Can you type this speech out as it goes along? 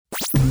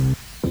You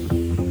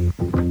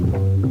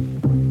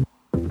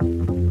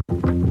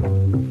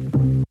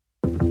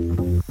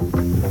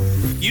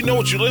know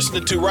what you're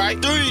listening to,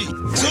 right? 3, 2, 1.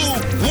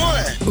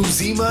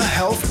 Uzima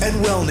Health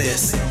and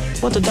Wellness.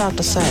 What the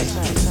doctor say?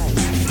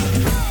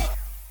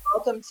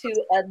 Welcome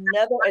to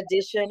another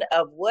edition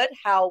of What,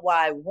 How,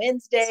 Why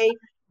Wednesday.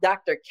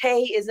 Dr.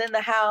 K is in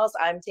the house.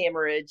 I'm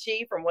Tamara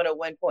G from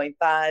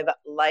 101.5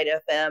 Light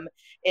FM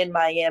in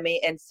Miami,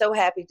 and so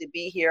happy to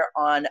be here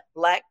on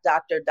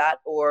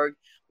blackdoctor.org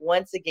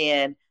once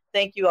again.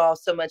 Thank you all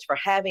so much for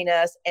having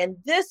us. And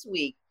this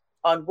week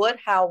on What,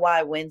 How,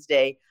 Why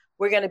Wednesday,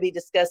 we're going to be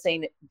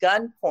discussing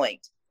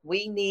gunpoint.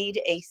 We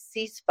need a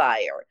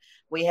ceasefire.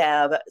 We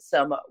have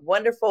some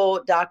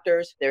wonderful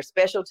doctors. Their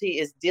specialty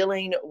is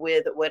dealing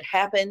with what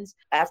happens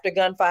after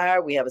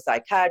gunfire. We have a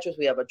psychiatrist,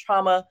 we have a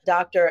trauma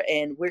doctor,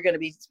 and we're going to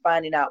be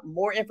finding out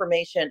more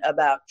information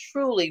about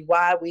truly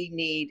why we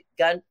need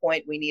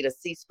gunpoint. We need a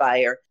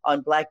ceasefire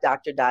on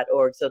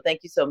blackdoctor.org. So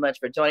thank you so much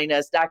for joining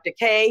us. Dr.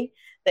 K,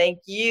 thank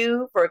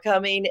you for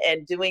coming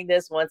and doing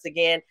this once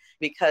again,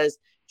 because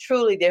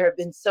truly, there have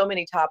been so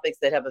many topics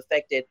that have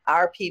affected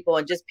our people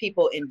and just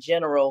people in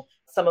general.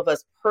 Some of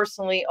us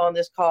personally on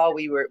this call,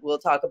 we'll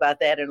talk about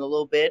that in a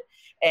little bit.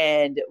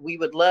 And we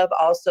would love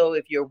also,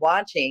 if you're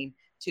watching,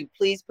 to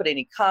please put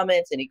any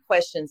comments, any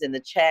questions in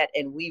the chat,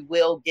 and we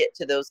will get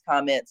to those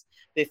comments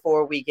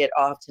before we get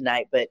off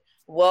tonight. But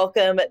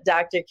welcome,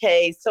 Dr.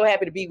 K. So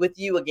happy to be with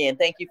you again.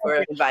 Thank you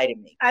for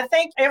inviting me. I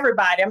thank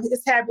everybody.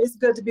 It's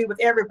good to be with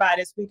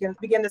everybody as we can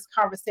begin this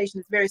conversation.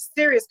 It's a very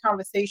serious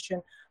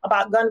conversation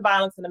about gun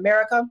violence in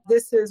America.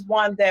 This is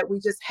one that we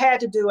just had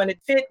to do, and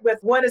it fit with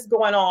what is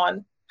going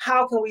on.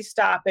 How can we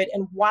stop it?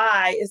 And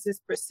why is this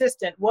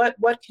persistent? What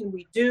can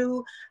we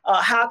do?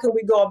 How can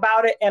we go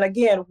about it? And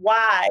again,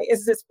 why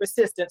is this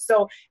persistent?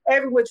 So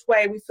every which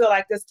way, we feel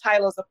like this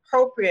title is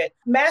appropriate.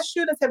 Mass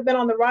shootings have been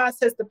on the rise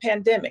since the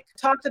pandemic.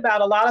 Talked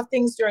about a lot of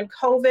things during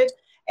COVID.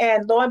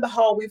 And lo and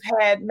behold, we've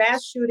had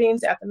mass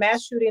shootings after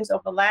mass shootings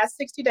over the last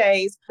 60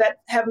 days that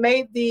have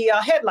made the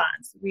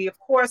headlines. We, of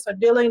course, are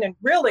dealing and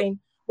reeling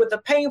with the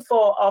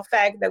painful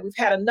fact that we've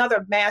had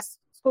another mass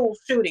school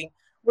shooting.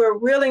 We're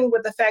reeling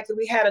with the fact that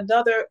we had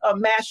another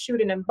mass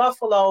shooting in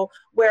Buffalo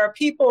where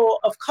people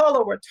of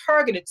color were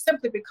targeted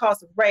simply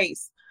because of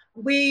race.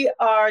 We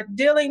are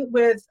dealing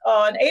with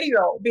an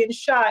 80-year-old being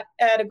shot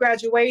at a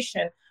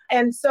graduation.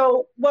 And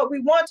so what we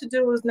want to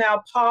do is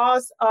now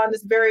pause on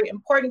this very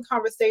important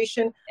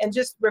conversation and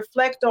just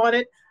reflect on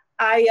it.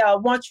 I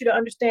want you to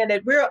understand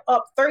that we're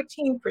up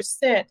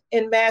 13%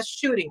 in mass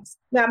shootings.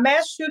 Now,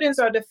 mass shootings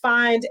are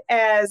defined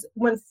as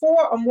when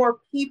 4 or more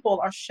people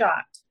are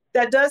shot.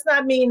 That does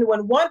not mean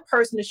when one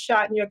person is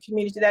shot in your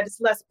community that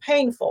it's less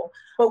painful,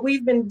 but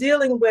we've been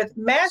dealing with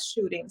mass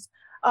shootings.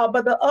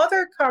 But the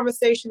other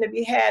conversation that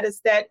we had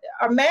is that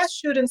are mass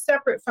shootings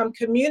separate from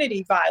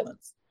community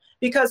violence?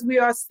 Because we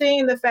are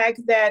seeing the fact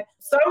that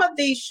some of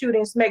these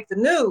shootings make the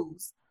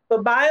news,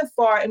 but by and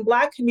far in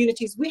Black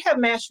communities, we have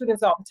mass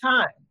shootings all the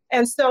time.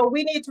 And so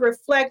we need to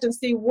reflect and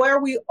see where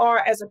we are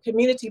as a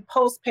community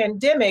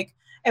post-pandemic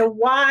and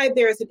why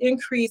there's an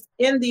increase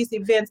in these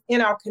events in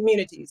our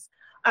communities.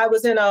 I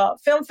was in a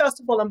film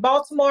festival in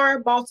Baltimore.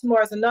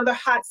 Baltimore is another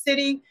hot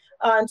city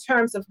in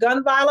terms of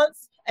gun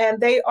violence, and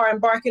they are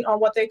embarking on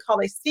what they call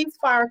a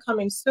ceasefire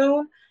coming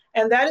soon.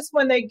 And that is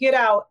when they get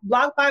out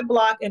block by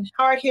block in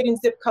hard-hitting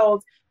zip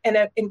codes and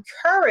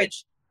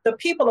encourage the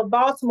people of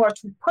Baltimore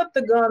to put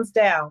the guns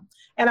down.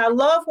 And I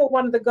love what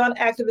one of the gun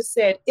activists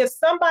said. If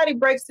somebody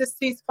breaks this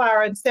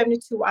ceasefire in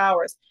 72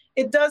 hours,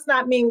 it does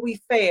not mean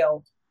we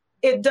failed.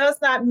 It does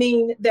not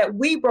mean that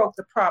we broke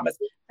the promise.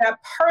 That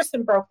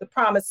person broke the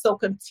promise. So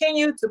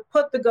continue to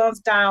put the guns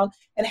down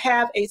and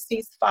have a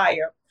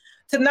ceasefire.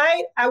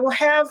 Tonight, I will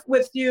have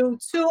with you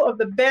 2 of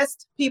the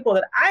best people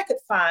that I could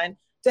find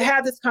to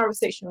have this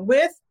conversation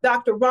with.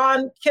 Dr.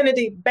 Ron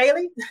Kennedy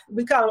Bailey,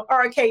 we call him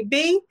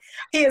RKB.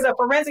 He is a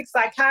forensic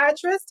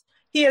psychiatrist.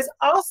 He is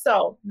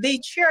also the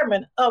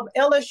chairman of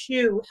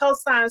LSU Health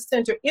Science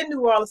Center in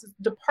New Orleans'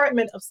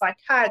 Department of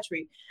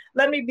Psychiatry.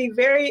 Let me be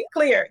very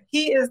clear.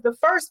 He is the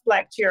first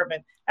Black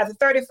chairman after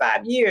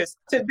 35 years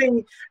to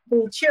be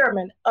the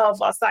chairman of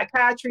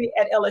psychiatry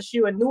at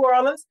LSU in New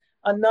Orleans,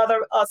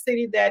 another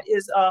city that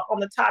is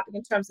on the topic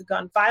in terms of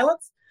gun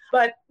violence.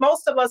 But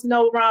most of us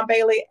know Ron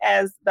Bailey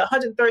as the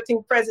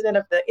 113th president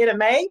of the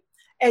NMA.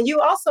 And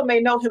you also may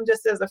know him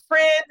just as a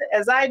friend,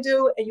 as I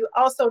do, and you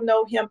also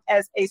know him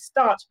as a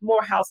staunch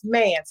Morehouse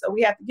man. So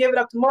we have to give it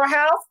up to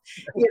Morehouse.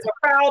 He is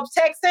a proud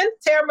Texan.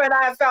 Tamara and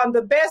I have found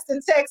the best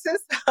in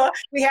Texas.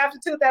 We have to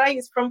do that.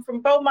 He's from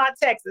Beaumont,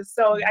 Texas.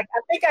 So I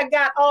think I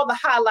got all the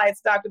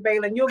highlights, Dr.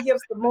 Bailey, and you'll give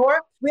some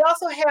more. We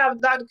also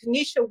have Dr.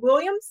 Kenesha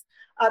Williams.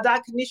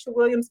 Dr. Kenesha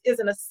Williams is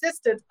an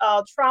assistant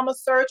trauma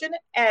surgeon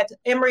at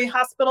Emory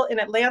Hospital in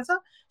Atlanta.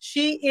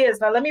 She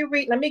is, now let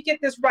me get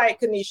this right,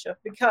 Kenesha,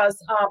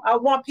 because I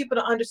want people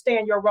to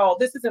understand your role.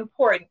 This is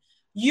important.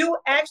 You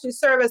actually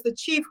serve as the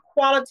Chief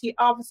Quality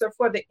Officer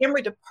for the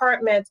Emory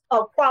Department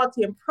of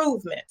Quality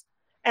Improvement,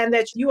 and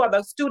that you are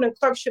the Student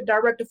Clerkship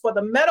Director for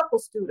the medical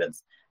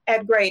students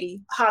at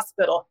Grady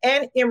Hospital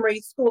and Emory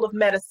School of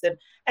Medicine.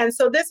 And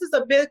so this is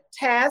a big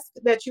task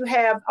that you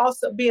have,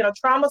 also being a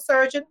trauma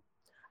surgeon,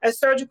 a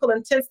surgical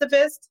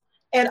intensivist,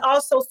 and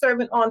also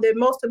serving on the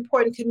most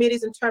important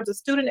committees in terms of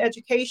student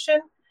education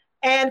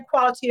and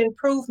quality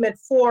improvement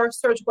for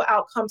surgical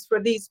outcomes for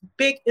these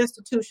big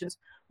institutions.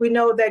 We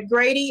know that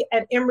Grady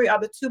and Emory are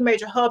the two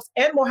major hubs,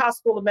 and Morehouse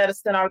School of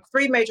Medicine are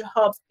three major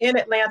hubs in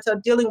Atlanta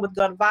dealing with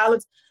gun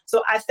violence.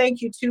 So I thank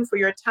you too for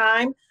your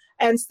time.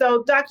 And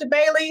so, Dr.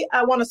 Bailey,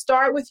 I want to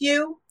start with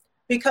you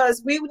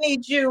because we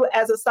need you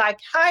as a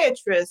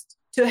psychiatrist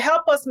to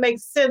help us make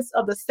sense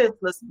of the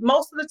senseless.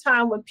 Most of the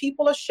time when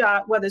people are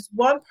shot, whether it's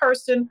one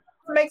person,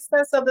 make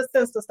sense of the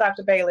senseless,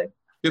 Dr. Bailey.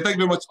 Yeah, thank you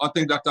very much. I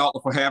thank Dr.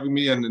 Outler for having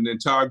me and the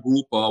entire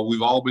group.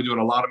 We've all been doing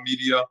a lot of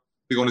media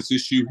on this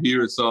issue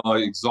here. It's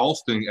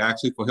exhausting,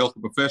 actually, for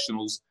healthcare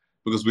professionals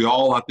because we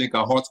all, I think,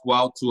 our hearts go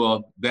out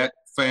to that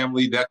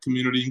family, that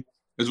community,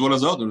 as well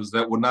as others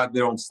that were not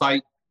there on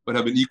site, but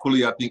have been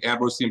equally, I think,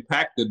 adversely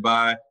impacted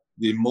by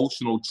the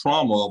emotional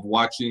trauma of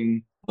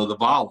watching the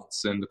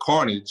violence and the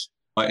carnage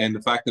and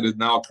the fact that it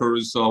now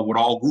occurs with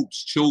all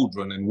groups,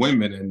 children and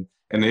women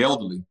and the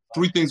elderly.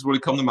 Three things really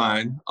come to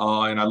mind,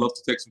 and I'd love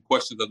to take some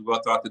questions as we go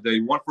throughout the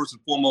day. One, first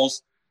and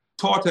foremost,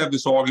 it's hard to have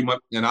this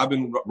argument, and I've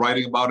been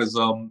writing about, as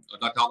Dr.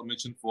 Outler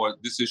mentioned, for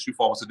this issue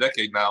for almost a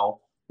decade now,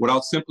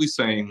 without simply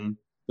saying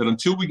that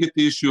until we get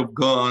the issue of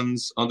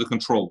guns under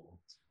control,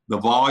 the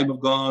volume of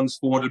guns,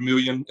 400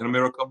 million in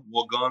America,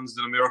 more guns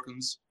than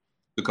Americans,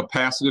 the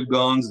capacity of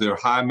guns, their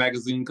high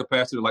magazine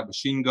capacity, like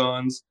machine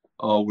guns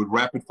with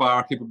rapid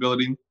fire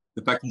capability,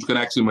 the fact that you can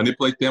actually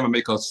manipulate them and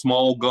make a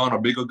small gun or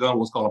bigger gun,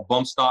 what's called a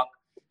bump stock,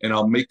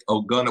 and make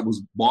a gun that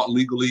was bought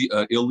legally,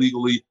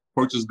 illegally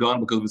purchased gun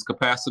because of its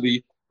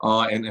capacity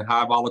and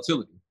high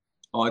volatility.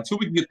 Until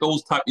we can get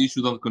those type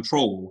issues under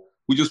control,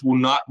 we just will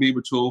not be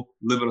able to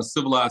live in a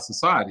civilized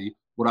society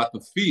without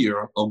the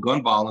fear of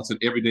gun violence in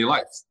everyday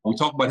life. We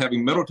talk about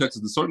having metal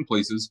detectors in certain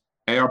places,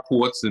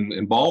 airports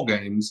and ball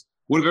games.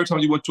 What if every time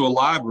you went to a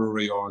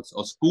library or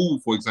a school,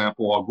 for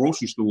example, or a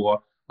grocery store,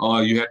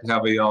 you had to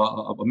have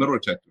a metal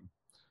detector?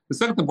 The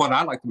second point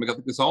I'd like to make, I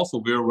think it's also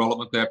very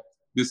relevant that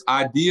this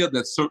idea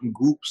that certain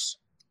groups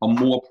are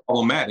more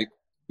problematic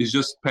is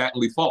just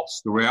patently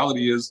false. The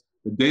reality is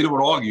the data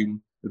would argue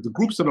that the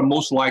groups that are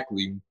most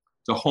likely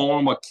to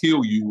harm or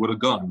kill you with a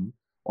gun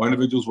are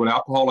individuals with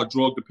alcohol or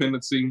drug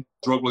dependency,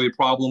 drug-related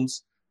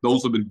problems,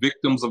 those who have been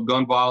victims of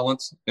gun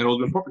violence, and those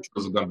who have been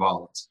perpetrators of gun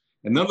violence.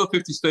 And none of the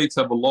 50 states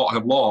have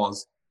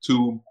laws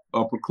to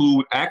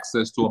preclude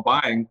access to or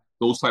buying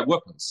those type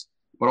weapons.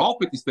 But all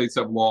 50 states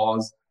have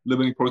laws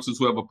limiting persons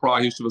who have a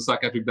prior history of a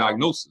psychiatric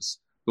diagnosis.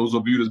 Those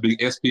are viewed as being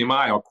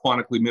SPMI or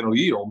chronically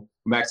mentally ill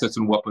from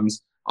accessing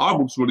weapons. Our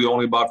group's really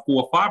only about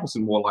 4 or 5%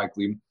 more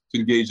likely to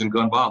engage in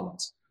gun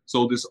violence.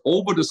 So this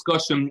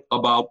over-discussion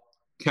about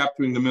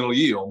capturing the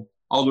mentally ill,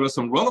 although there's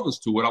some relevance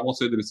to it, I won't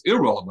say that it's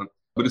irrelevant,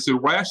 but it's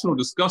irrational to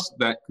discuss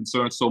that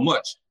concern so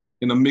much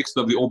in the midst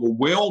of the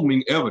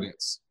overwhelming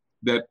evidence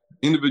that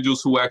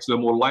individuals who actually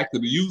are more likely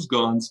to use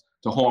guns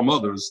to harm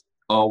others,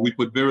 we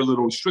put very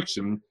little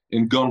restriction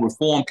in gun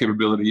reform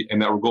capability in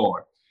that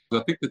regard. I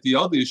think that the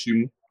other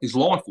issue is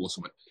law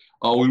enforcement.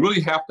 We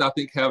really have to, I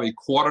think, have a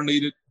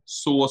coordinated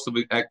source of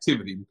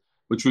activity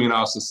between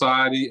our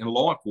society and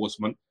law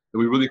enforcement that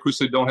we really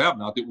crucially don't have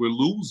now. I think we're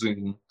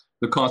losing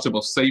the concept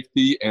of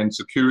safety and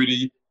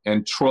security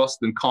and trust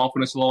and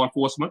confidence in law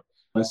enforcement.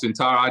 This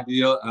entire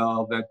idea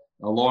that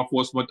law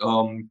enforcement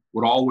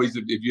would always,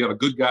 if you had a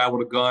good guy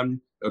with a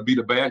gun, beat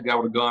a bad guy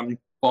with a gun,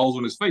 falls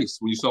on his face.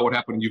 When you saw what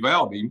happened in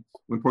Uvalde,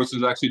 when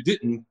persons actually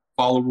didn't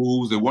follow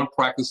rules, they weren't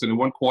practicing, they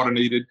weren't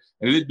coordinated,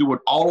 and they didn't do what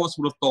all of us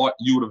would have thought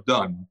you would have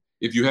done.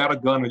 If you had a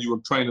gun and you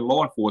were trained in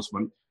law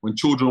enforcement, when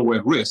children were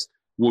at risk,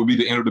 would be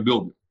to enter the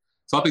building.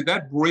 So I think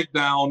that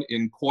breakdown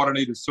in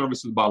coordinated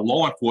services by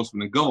law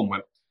enforcement and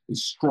government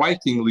is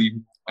strikingly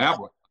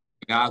aberrant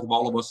in the eyes of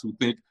all of us who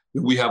think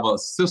that we have a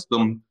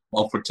system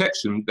of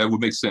protection that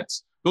would make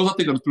sense. Those, I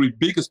think, are the three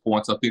biggest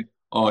points, I think,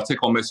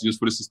 take-home messages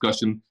for this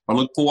discussion. I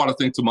look forward, I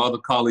think, to my other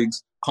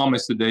colleagues'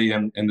 comments today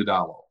and the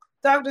dialogue.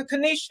 Dr.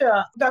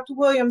 Kanisha, Dr.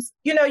 Williams,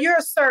 you're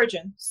a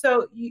surgeon.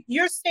 So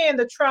you're seeing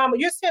the trauma,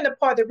 you're seeing the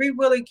part that we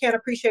really can't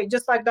appreciate,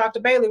 just like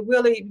Dr. Bailey,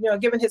 really,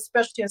 given his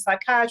specialty in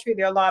psychiatry,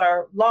 there are a lot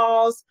of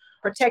laws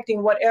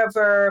protecting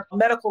whatever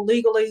medical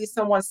legally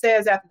someone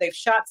says after they've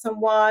shot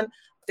someone.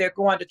 They're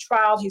going to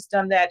trial. He's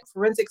done that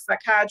forensic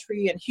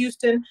psychiatry in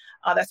Houston.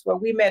 That's where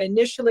we met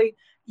initially.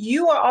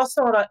 You are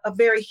also in a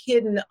very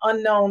hidden,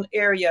 unknown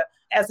area.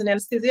 As an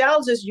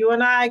anesthesiologist, you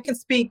and I can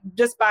speak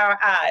just by our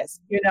eyes,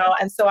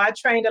 and so I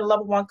trained at a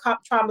level 1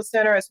 trauma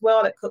center as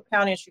well at Cook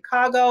County in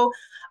Chicago.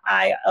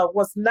 I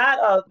was not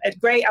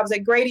at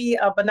Grady,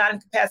 but not in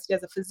capacity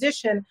as a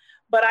physician.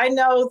 But I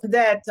know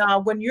that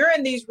when you're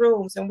in these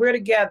rooms and we're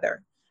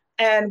together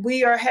and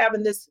we are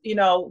having this,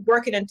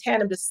 working in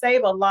tandem to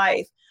save a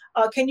life,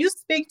 can you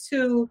speak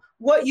to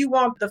what you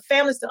want the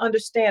families to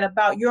understand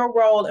about your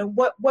role and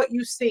what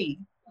you see?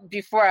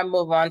 Before I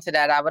move on to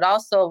that, I would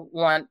also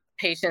want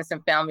patients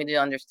and family to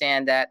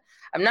understand that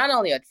I'm not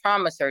only a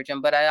trauma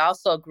surgeon, but I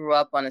also grew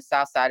up on the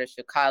south side of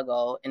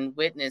Chicago and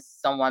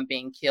witnessed someone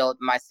being killed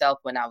myself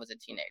when I was a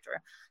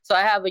teenager. So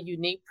I have a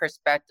unique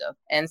perspective.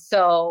 And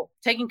so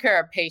taking care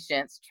of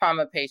patients,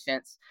 trauma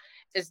patients,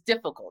 is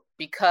difficult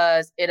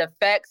because it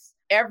affects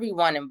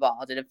everyone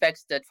involved. It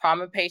affects the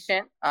trauma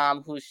patient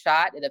who's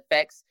shot. It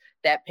affects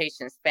that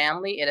patient's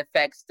family. It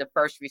affects the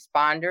first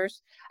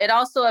responders. It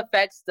also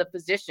affects the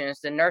physicians,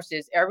 the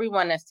nurses,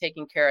 everyone that's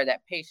taking care of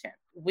that patient.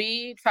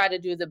 We try to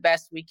do the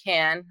best we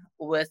can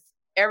with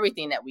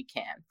everything that we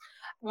can.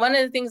 One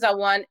of the things I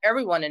want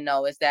everyone to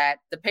know is that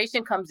the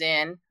patient comes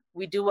in,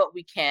 we do what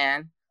we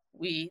can,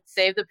 we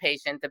save the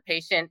patient. The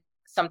patient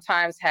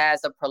sometimes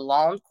has a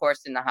prolonged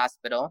course in the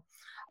hospital,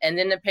 and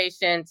then the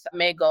patient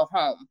may go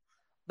home.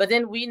 But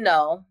then we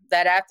know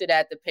that after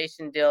that, the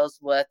patient deals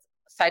with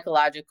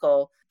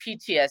psychological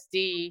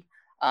PTSD,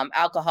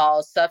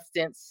 alcohol,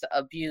 substance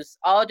abuse,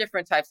 all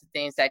different types of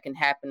things that can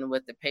happen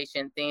with the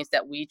patient, things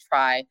that we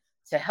try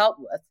to help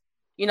with.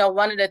 You know,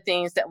 one of the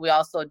things that we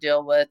also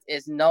deal with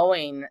is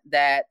knowing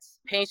that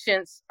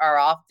patients are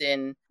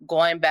often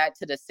going back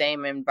to the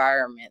same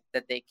environment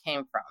that they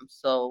came from.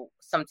 So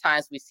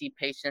sometimes we see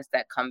patients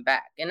that come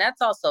back. And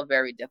that's also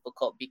very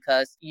difficult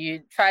because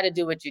you try to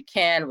do what you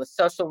can with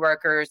social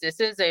workers.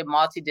 This is a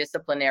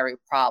multidisciplinary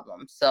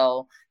problem.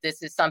 So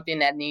this is something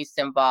that needs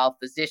to involve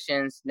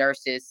physicians,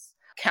 nurses,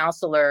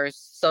 counselors,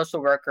 social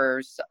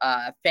workers,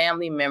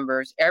 family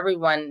members.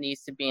 Everyone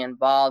needs to be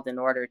involved in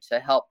order to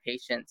help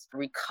patients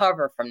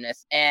recover from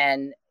this.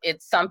 And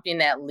it's something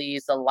that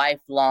leaves a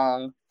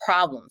lifelong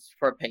problems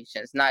for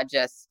patients, not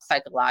just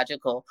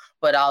psychological,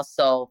 but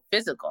also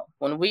physical.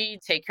 When we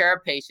take care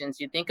of patients,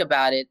 you think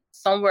about it,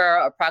 somewhere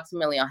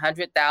approximately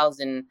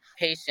 100,000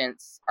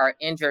 patients are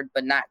injured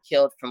but not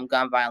killed from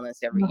gun violence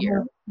every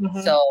year.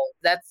 So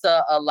that's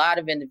a lot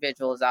of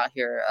individuals out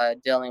here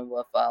dealing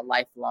with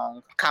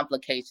lifelong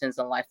complications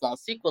and lifelong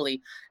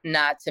sequelae,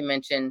 not to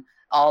mention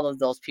all of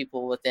those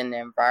people within the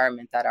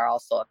environment that are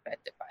also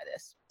affected by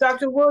this.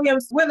 Dr.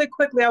 Williams, really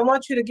quickly, I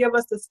want you to give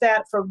us the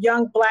stat for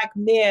young Black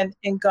men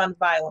in gun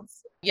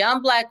violence.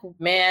 Young Black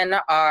men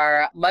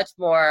are much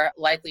more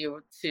likely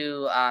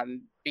to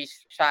be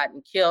shot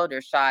and killed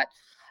or shot.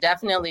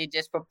 Definitely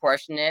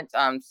disproportionate.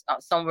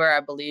 Somewhere, I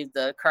believe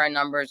the current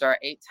numbers are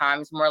 8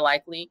 times more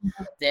likely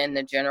than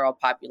the general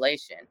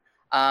population.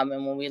 And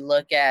when we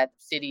look at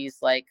cities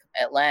like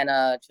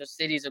Atlanta, just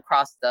cities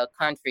across the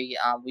country,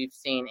 we've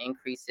seen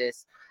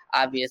increases,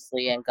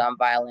 obviously, in gun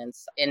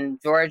violence. In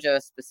Georgia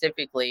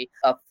specifically,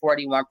 of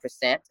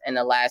 41% in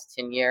the last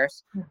 10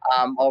 years.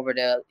 Over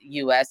the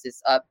U.S.,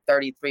 it's up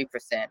 33%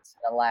 in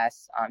the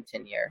last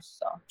 10 years.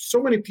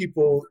 So many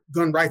people,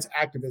 gun rights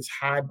activists,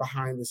 hide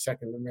behind the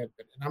Second Amendment.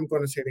 And I'm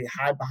going to say they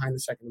hide behind the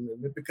Second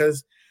Amendment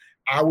because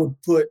I would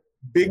put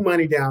big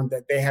money down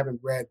that they haven't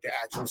read the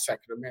actual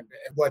Second Amendment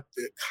and what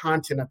the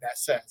content of that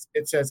says.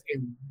 It says a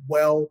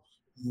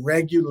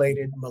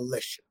well-regulated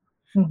militia.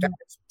 That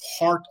is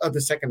part of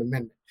the Second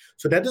Amendment.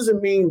 So that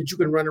doesn't mean that you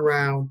can run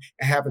around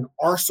and have an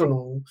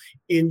arsenal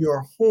in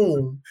your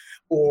home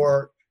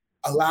or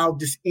allow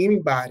just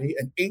anybody,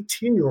 an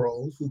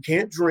 18-year-old who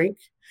can't drink,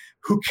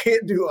 who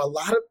can't do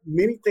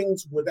many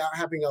things without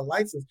having a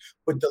license,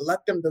 but to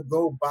let them to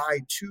go buy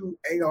 2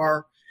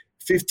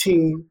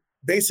 AR-15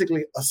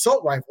 basically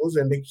assault rifles,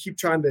 and they keep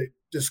trying to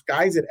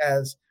disguise it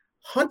as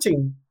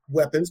hunting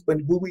weapons, but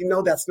we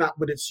know that's not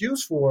what it's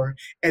used for,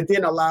 and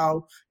then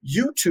allow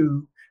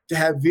YouTube to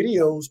have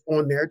videos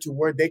on there to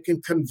where they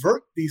can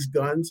convert these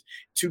guns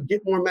to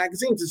get more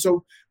magazines. And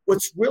so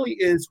what's really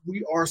is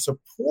we are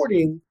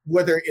supporting,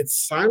 whether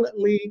it's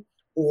silently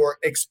or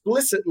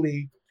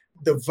explicitly,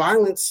 the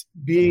violence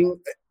being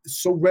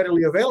so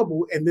readily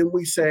available. And then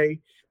we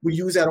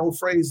use that old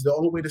phrase, the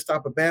only way to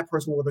stop a bad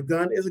person with a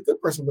gun is a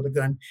good person with a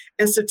gun.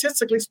 And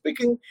statistically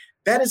speaking,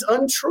 that is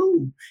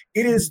untrue.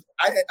 It is,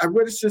 I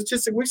read a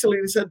statistic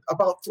recently that said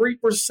about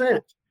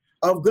 3%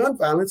 of gun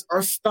violence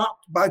are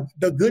stopped by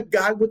the good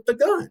guy with the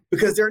gun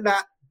because they're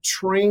not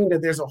trained,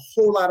 and there's a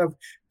whole lot of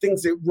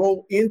things that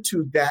roll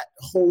into that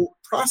whole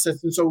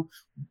process. And so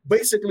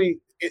basically,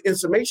 in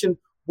summation,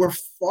 we're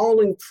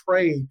falling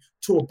prey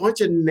to a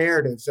bunch of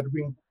narratives that are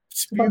being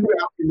spewed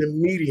out in the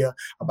media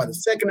about the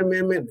Second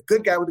Amendment, the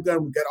good guy with the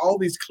gun. We've got all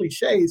these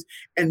cliches,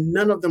 and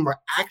none of them are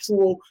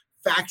actual,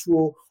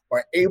 factual,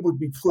 or able to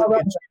be put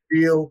into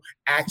real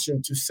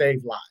action to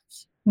save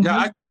lives. Yeah,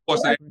 I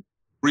was saying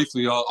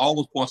briefly, all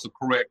those points are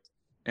correct.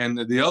 And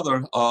the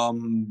other,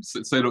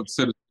 say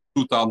the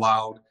truth out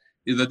loud,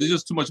 is that there's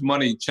just too much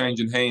money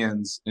changing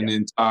hands in the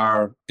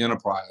entire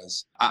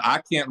enterprise.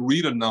 I can't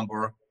read a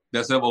number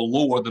that's ever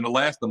lower than the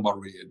last number I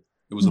read.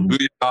 It was $1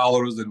 billion,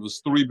 and it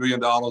was $3 billion,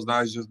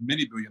 now it's just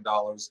many $1 billion.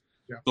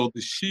 Yeah. So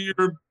the sheer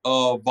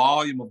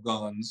volume of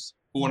guns,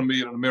 400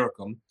 million in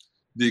America,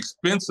 the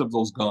expense of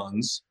those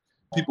guns,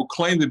 people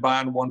claim they're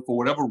buying one for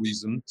whatever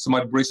reason.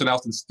 Somebody breaks it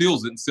out and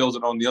steals it and sells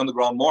it on the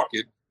underground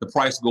market. The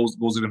price goes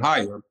even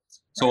higher.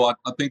 So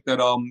I think that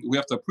we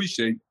have to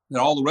appreciate that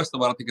all the rest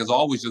of it, I think, has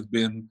always just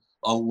been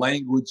a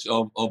language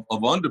of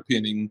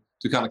underpinning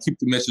to kind of keep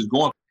the message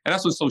going. And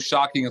that's what's so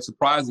shocking and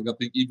surprising. I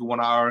think even when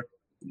our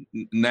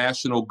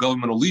national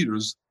governmental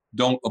leaders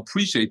don't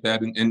appreciate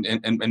that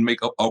and make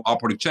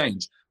operative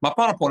change. My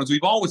final point is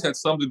we've always had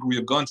some degree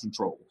of gun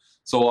control.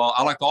 So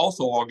I like to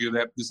also argue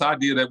that this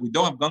idea that we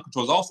don't have gun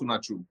control is also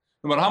not true.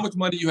 No matter how much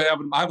money you have,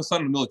 I have a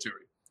son in the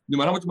military. No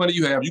matter how much money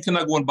you have, you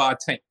cannot go and buy a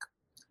tank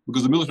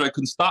because the military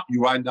couldn't stop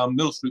you riding down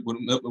Middle Street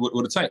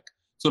with a tank.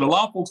 So to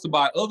allow folks to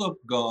buy other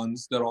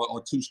guns that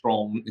are too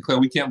strong, and claim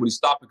we can't really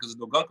stop it because there's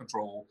no gun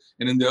control,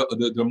 and then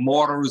the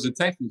mortars and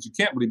tanks that you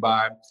can't really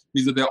buy,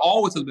 means that there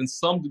always has been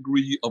some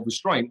degree of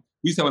restraint.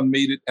 We just haven't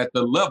made it at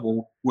the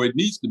level where it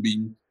needs to be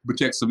to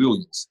protect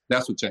civilians.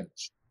 That's what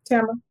changed.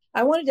 Tamara?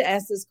 I wanted to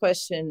ask this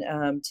question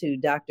to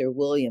Dr.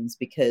 Williams,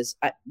 because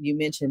you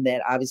mentioned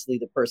that obviously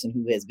the person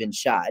who has been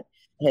shot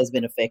has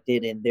been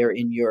affected and they're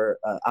in your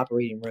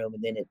operating room,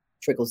 and then it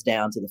trickles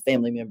down to the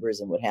family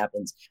members and what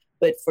happens.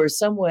 But for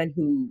someone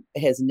who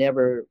has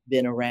never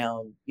been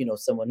around,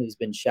 someone who's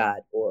been shot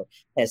or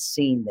has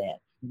seen that,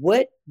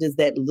 what does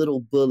that little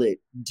bullet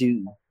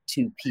do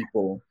to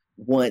people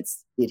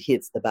once it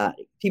hits the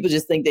body? People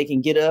just think they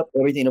can get up,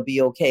 everything will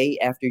be okay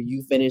after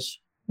you finish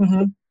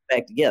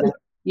back together.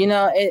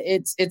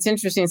 It's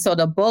interesting. So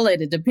the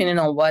bullet, depending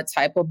on what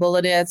type of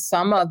bullet it is,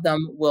 some of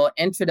them will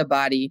enter the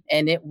body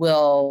and it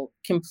will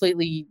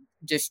completely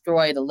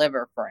destroy the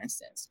liver, for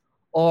instance.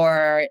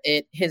 Or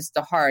it hits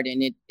the heart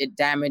and it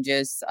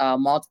damages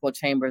multiple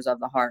chambers of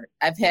the heart.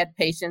 I've had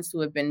patients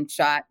who have been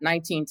shot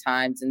 19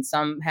 times and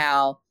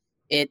somehow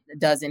it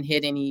doesn't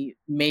hit any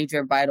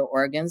major vital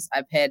organs.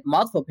 I've had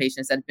multiple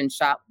patients that have been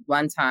shot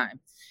one time,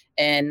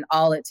 and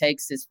all it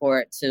takes is for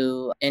it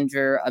to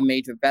injure a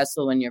major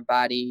vessel in your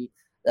body,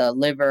 the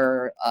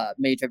liver,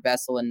 major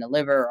vessel in the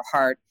liver or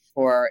heart,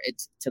 for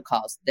it to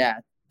cause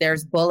death.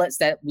 There's bullets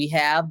that we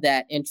have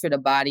that enter the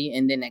body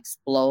and then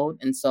explode.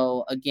 And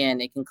so, again,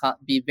 they can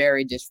be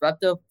very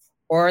disruptive,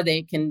 or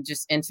they can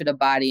just enter the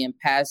body and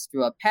pass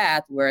through a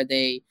path where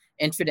they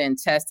enter the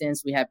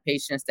intestines. We have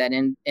patients that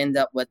end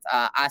up with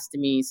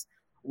ostomies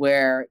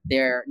where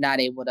they're not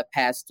able to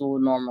pass stool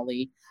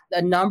normally.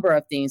 A number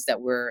of things that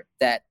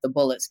the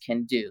bullets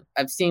can do.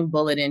 I've seen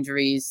bullet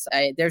injuries.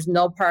 There's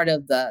no part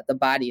of the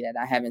body that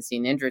I haven't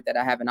seen injured that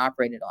I haven't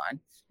operated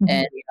on.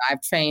 And I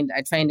trained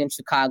in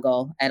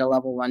Chicago at a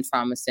level 1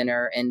 trauma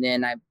center, and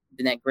then I've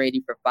been at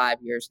Grady for 5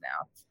 years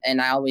now.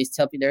 And I always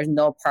tell people there's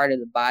no part of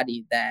the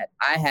body that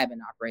I haven't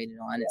operated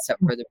on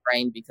except for the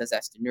brain, because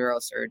that's the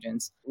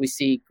neurosurgeons. We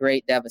see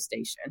great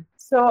devastation.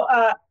 So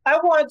I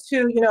want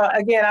to,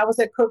 again, I was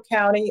at Cook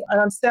County,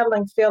 an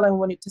unsettling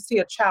feeling to see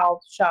a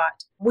child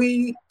shot.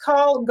 We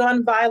call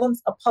gun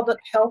violence a public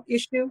health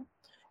issue.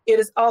 It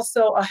is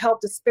also a health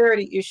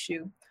disparity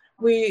issue.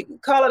 We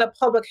call it a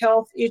public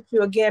health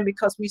issue, again,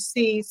 because we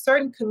see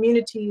certain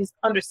communities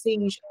under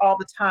siege all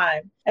the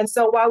time. And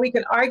so while we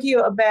can argue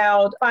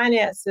about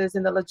finances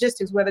and the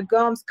logistics, where the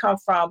guns come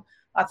from,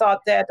 I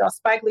thought that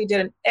Spike Lee did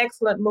an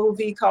excellent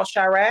movie called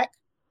Chirac,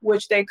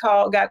 which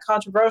got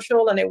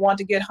controversial, and they wanted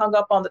to get hung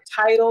up on the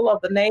title of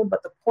the name.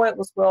 But the point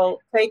was well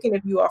taken.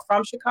 If you are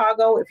from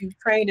Chicago, if you've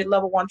trained at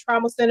level 1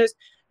 trauma centers,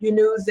 you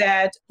knew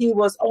that he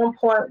was on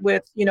point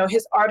with,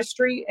 his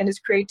artistry and his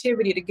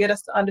creativity to get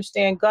us to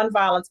understand gun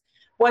violence.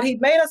 What he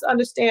made us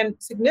understand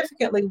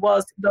significantly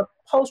was the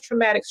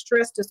post-traumatic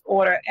stress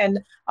disorder. And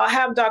I'll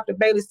have Dr.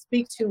 Bailey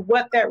speak to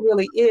what that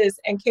really is.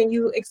 And can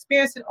you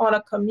experience it on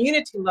a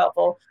community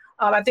level?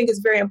 I think it's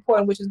very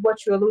important, which is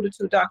what you alluded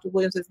to, Dr.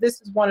 Williams, is this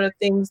is one of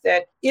the things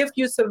that if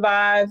you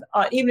survive,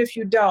 even if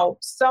you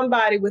don't,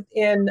 somebody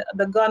within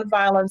the gun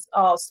violence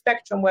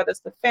spectrum, whether it's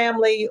the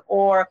family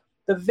or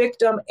the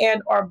victim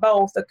and or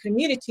both, the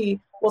community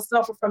will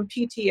suffer from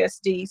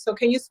PTSD. So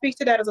can you speak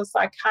to that as a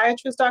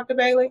psychiatrist, Dr.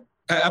 Bailey?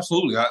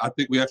 Absolutely. I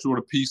think we actually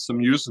wrote a piece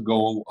some years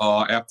ago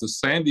after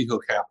Sandy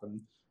Hook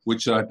happened,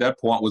 which at that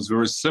point was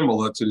very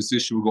similar to this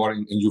issue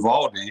regarding in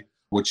Uvalde,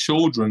 with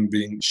children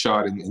being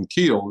shot and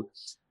killed,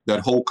 that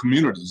the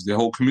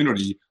whole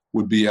community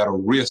would be at a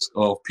risk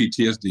of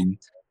PTSD.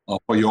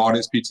 For your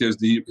audience,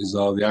 PTSD is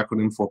the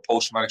acronym for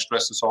post-traumatic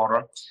stress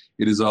disorder.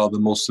 It is the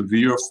most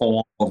severe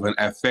form of an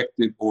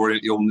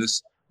affective-oriented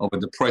illness, of a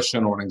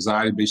depression or an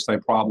anxiety-based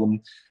type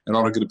problem. In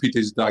order to get a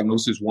PTSD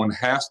diagnosis, one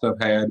has to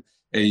have had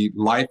a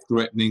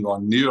life-threatening or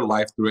near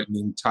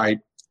life-threatening type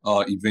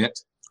event,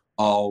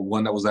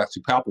 one that was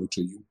actually palpable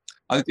to you.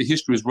 I think the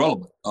history is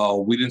relevant.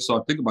 We didn't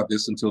start thinking about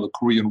this until the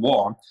Korean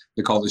War.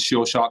 They called it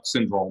shell shock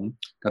syndrome.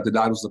 Got the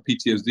diagnosis of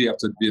PTSD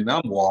after the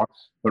Vietnam War.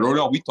 But early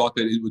on, we thought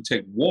that it would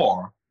take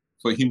war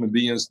for human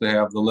beings to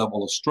have the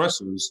level of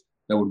stressors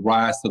that would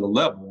rise to the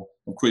level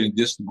of creating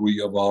this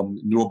degree of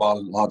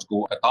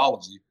neurobiological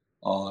pathology,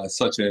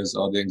 such as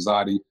the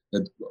anxiety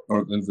that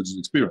individuals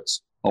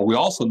experience. We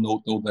also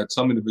note, though, that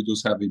some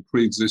individuals have a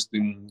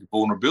pre-existing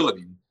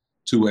vulnerability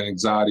to an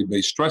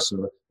anxiety-based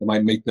stressor that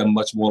might make them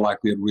much more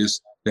likely at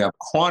risk to have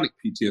chronic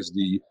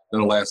PTSD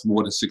that'll last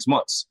more than 6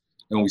 months.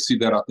 And we see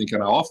that, I think,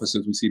 in our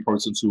offices. We see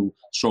persons who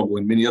struggle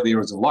in many other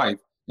areas of life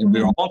and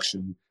their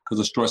function because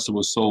the stressor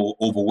was so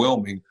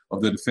overwhelming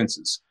of their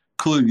defenses.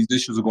 Clearly, these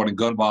issues regarding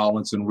gun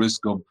violence and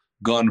risk of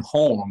gun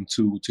harm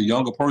to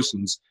younger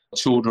persons,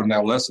 children and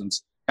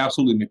adolescents,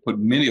 absolutely may put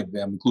many of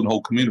them, including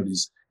whole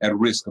communities, at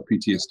risk of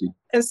PTSD.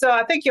 And so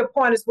I think your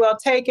point is well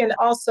taken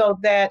also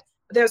that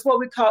there's what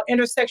we call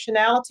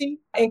intersectionality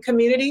in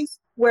communities,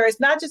 where it's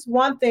not just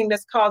one thing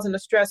that's causing the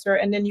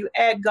stressor and then you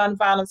add gun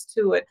violence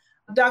to it.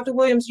 Dr.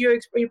 Williams, you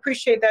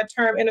appreciate that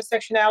term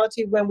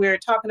intersectionality when we're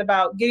talking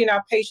about getting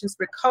our patients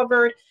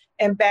recovered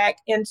and back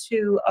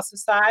into a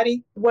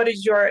society. What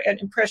is your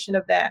impression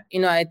of that?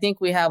 I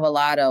think we have a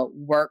lot of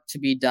work to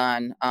be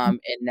done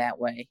in that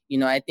way.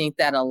 I think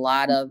that a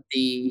lot of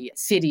the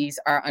cities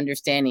are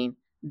understanding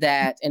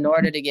that in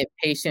order to get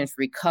patients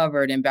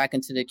recovered and back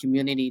into the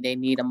community, they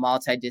need a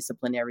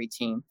multidisciplinary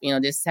team.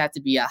 This has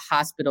to be a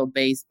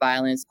hospital-based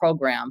violence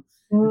program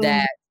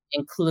that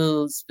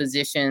includes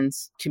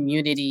physicians,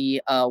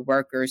 community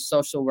workers,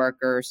 social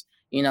workers.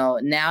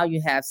 Now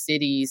you have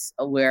cities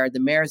where the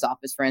mayor's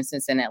office, for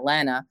instance, in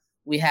Atlanta,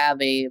 we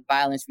have a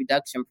violence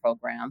reduction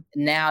program.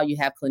 Now you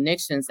have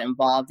clinicians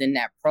involved in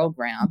that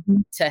program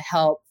to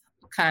help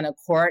kind of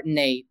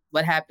coordinate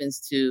what happens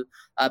to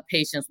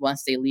patients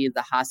once they leave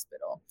the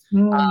hospital,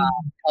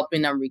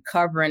 helping them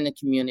recover in the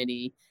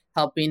community,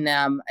 helping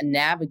them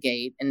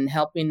navigate and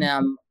helping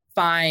them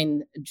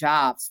find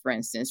jobs, for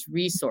instance,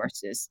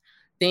 resources,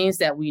 things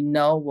that we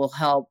know will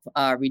help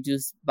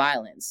reduce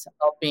violence,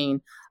 helping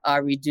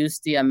reduce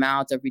the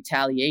amount of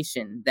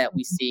retaliation that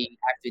we see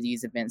after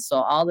these events. So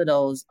all of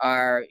those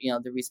are,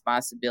 the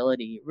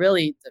responsibility,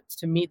 really,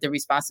 to me, the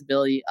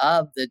responsibility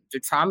of the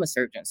trauma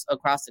surgeons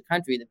across the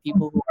country, the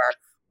people who are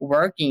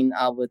working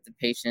with the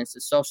patients,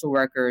 the social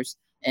workers,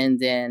 and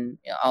then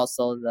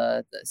also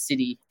the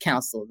city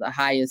council, the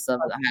highest of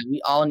the high.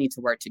 We all need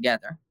to work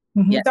together.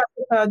 Yeah.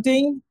 Dr.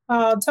 Dean,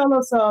 tell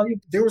us.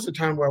 There was a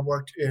time where I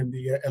worked in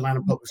the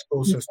Atlanta public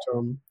school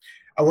system.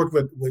 I worked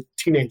with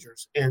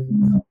teenagers.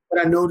 And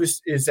what I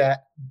noticed is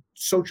that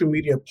social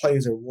media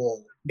plays a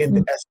role in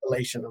the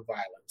escalation of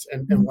violence.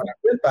 And what I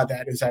meant by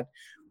that is that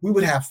we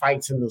would have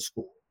fights in the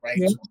school, right?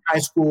 Yeah. So high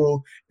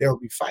school, there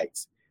would be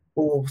fights.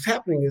 But what was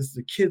happening is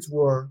the kids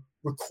were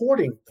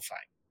recording the fight,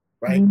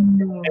 right?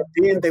 And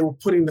then they were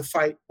putting the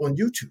fight on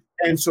YouTube.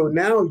 And so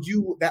now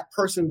that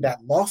person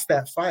that lost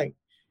that fight,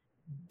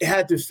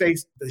 had to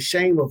face the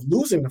shame of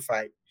losing the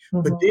fight,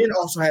 but then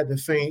also had to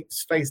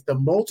face the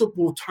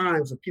multiple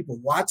times of people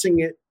watching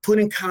it,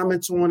 putting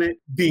comments on it,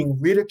 being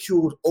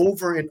ridiculed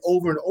over and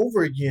over and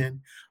over again,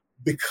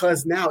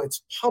 because now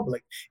it's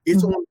public.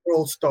 It's on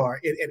World Star,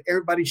 and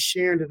everybody's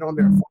sharing it on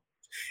their phone.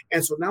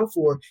 And so now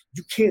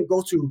you can't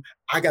go to,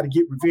 I got to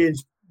get revenge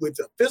with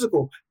the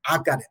physical,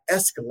 I've got to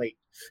escalate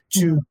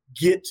to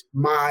get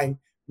my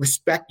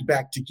respect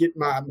back, to get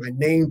my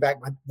name back,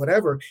 my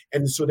whatever.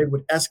 And so they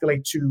would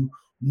escalate to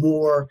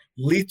more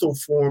lethal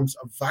forms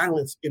of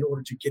violence in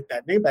order to get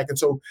that name back. And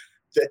so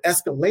the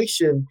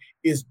escalation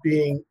is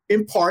being,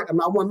 in part, I'm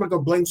not going to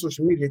blame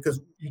social media because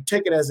you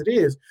take it as it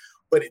is,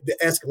 but the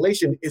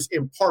escalation is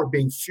in part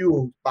being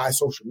fueled by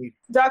social media.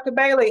 Dr.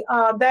 Bailey,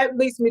 that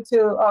leads me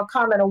to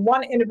comment on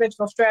one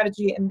interventional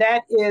strategy, and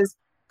that is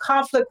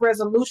conflict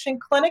resolution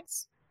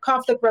clinics.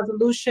 Conflict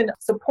resolution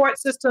support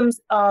systems,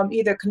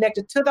 either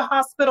connected to the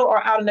hospital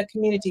or out in the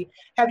community.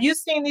 Have you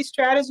seen these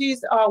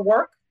strategies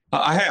work?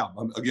 I have.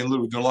 Again,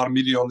 literally doing a lot of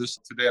media on this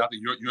today. I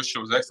think your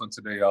show is excellent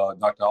today,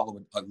 Dr.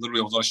 Oliver.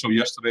 Literally, I was on a show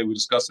yesterday. We were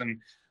discussing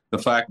the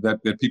fact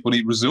that people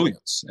need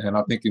resilience. And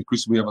I think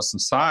increasingly we have a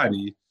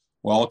society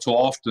where all too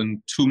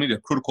often a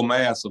critical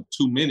mass of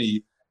too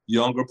many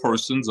younger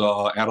persons,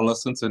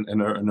 adolescents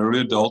and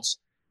early adults,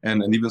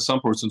 and even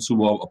some persons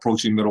who are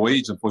approaching middle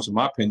age, unfortunately, in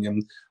my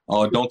opinion,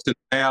 don't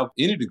have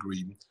any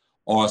degree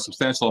or a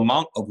substantial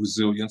amount of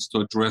resilience to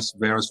address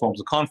various forms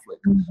of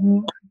conflict.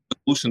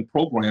 Solution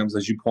programs,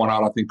 as you point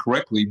out, I think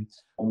correctly,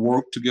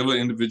 work to give an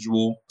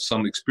individual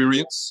some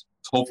experience,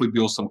 hopefully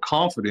build some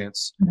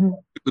confidence,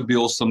 to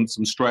build some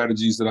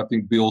strategies that I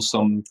think build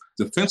some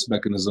defense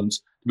mechanisms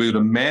to be able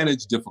to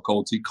manage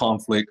difficulty,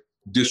 conflict,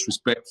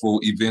 disrespectful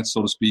events,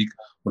 so to speak,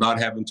 without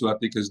having to, I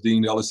think, as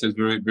Dean Ellis says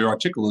very, very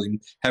articulately,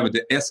 having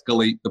to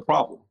escalate the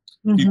problem.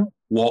 People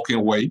walking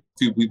away.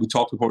 We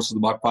talked to persons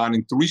about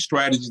finding 3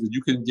 strategies that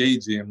you can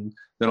engage in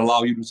that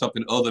allow you to do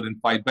something other than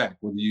fight back,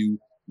 whether you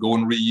go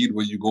and read,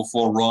 whether you go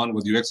for a run,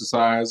 whether you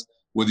exercise,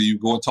 whether you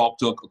go and talk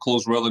to a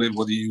close relative,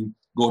 whether you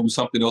go and do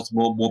something else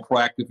more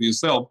proactive for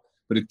yourself.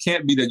 But it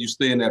can't be that you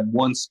stay in that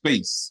one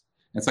space.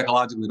 And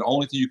psychologically, the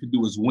only thing you can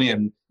do is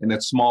win in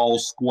that small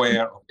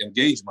square of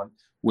engagement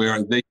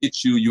where they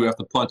hit you, you have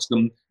to punch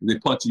them. If they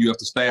punch you, you have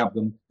to stab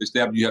them. If they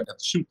stab you, you have to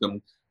shoot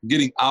them.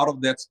 Getting out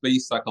of that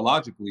space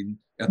psychologically,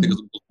 I think,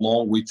 is a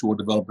long way toward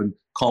developing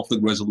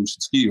conflict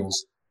resolution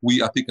skills.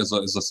 We, I think, as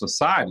a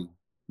society,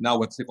 now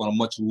we have to take on a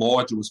much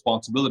larger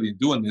responsibility in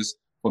doing this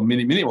for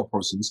many, many more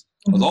persons.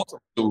 Because also,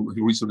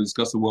 we recently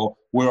discussed, well,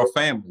 where are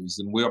families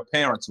and where are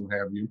parents who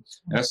have you?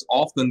 And that's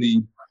often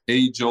the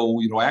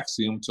age-old,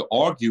 axiom to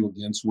argue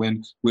against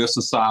when we have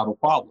societal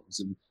problems.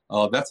 And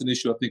that's an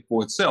issue, I think,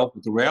 for itself.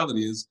 But the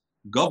reality is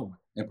government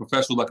and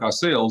professionals like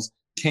ourselves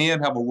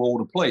can have a role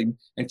to play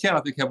and can,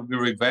 I think, have a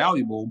very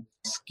valuable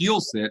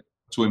skill set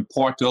to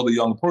impart to other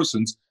young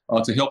persons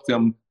to help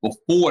them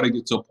before they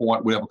get to a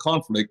point where they have a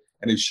conflict,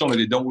 and they've shown that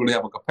they don't really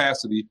have a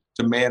capacity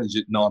to manage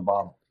it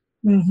nonviolently.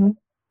 Mm-hmm.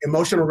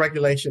 Emotional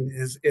regulation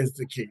is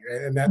the key.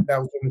 And that was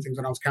one of the things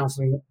when I was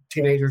counseling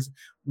teenagers,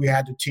 we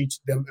had to teach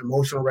them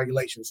emotional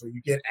regulation. So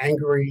you get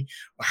angry,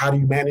 how do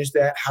you manage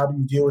that? How do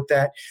you deal with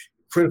that?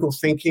 Critical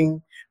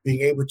thinking,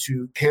 being able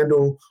to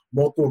handle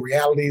multiple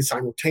realities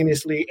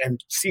simultaneously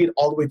and see it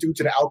all the way through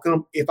to the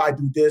outcome. If I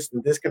do this,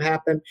 then this can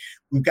happen.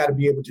 We've got to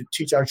be able to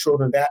teach our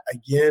children that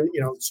again.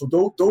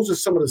 So those are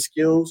some of the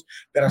skills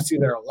that I see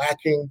that are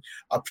lacking,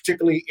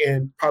 particularly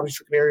in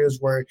poverty-stricken areas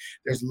where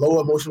there's low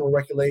emotional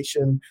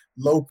regulation,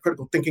 low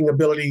critical thinking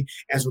ability,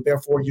 and so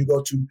therefore you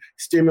go to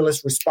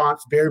stimulus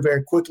response very,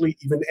 very quickly,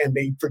 and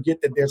they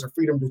forget that there's a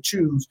freedom to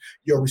choose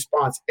your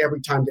response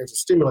every time there's a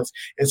stimulus.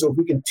 And so if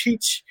we can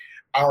teach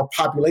our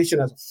population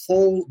as a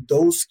whole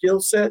those skill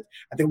sets,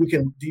 I think we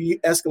can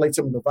de-escalate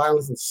some of the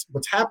violence and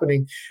what's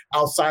happening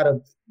outside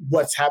of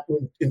what's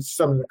happening in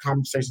some of the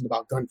conversations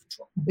about gun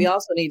control. We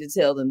also need to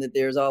tell them that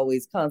there's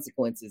always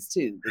consequences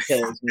too,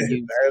 because when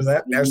you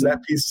there's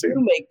that piece too.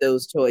 You make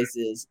those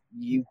choices,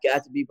 you've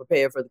got to be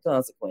prepared for the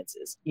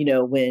consequences.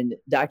 When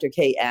Dr.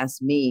 K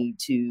asked me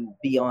to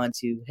be on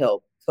to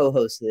help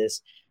co-host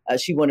this,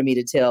 she wanted me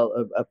to tell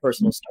a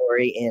personal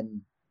story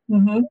and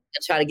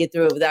try to get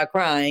through it without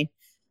crying.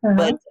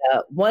 But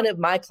one of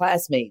my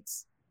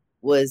classmates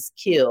was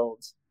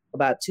killed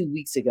about 2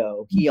 weeks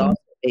ago. He also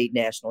made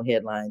national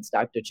headlines,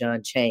 Dr.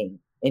 John Chang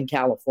in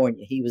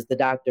California. He was the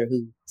doctor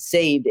who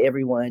saved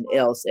everyone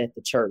else at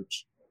the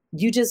church.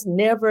 You just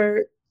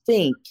never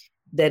think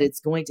that it's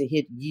going to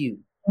hit you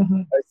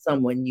or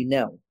someone you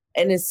know,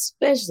 and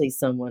especially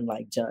someone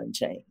like John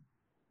Chang,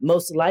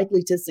 most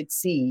likely to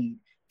succeed,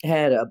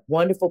 had a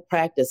wonderful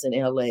practice in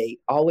LA,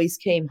 always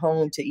came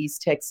home to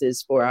East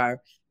Texas for our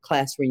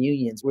class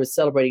reunions. We're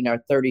celebrating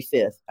our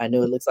 35th. I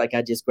know it looks like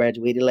I just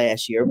graduated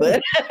last year,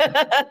 but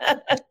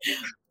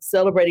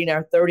celebrating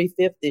our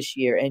 35th this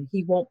year. And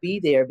he won't be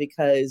there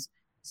because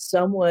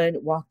someone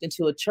walked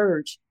into a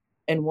church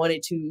and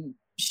wanted to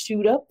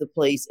shoot up the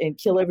place and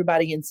kill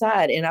everybody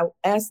inside. And I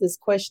asked this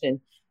question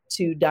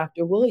to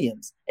Dr.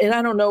 Williams, and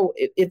I don't know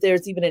if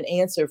there's even an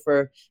answer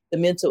for the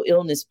mental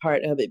illness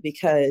part of it,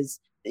 because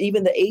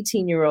even the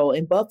 18-year-old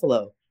in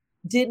Buffalo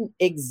didn't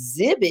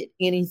exhibit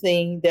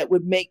anything that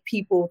would make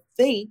people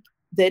think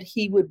that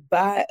he would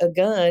buy a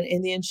gun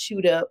and then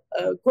shoot up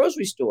a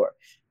grocery store.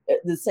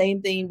 The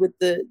same thing with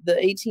the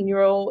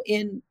 18-year-old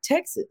in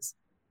Texas.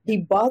 He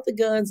bought the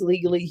guns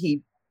legally.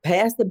 He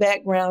passed the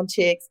background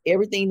checks.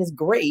 Everything is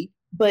great,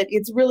 but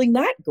it's really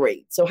not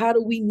great. So how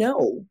do we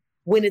know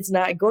when it's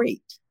not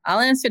great? I'll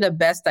answer the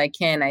best I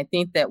can. I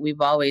think that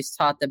we've always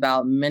talked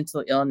about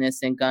mental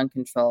illness and gun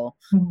control.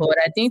 But what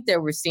I think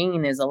that we're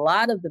seeing is a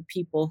lot of the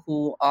people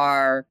who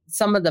are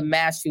some of the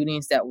mass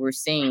shootings that we're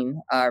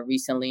seeing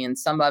recently, and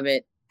some of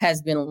it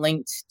has been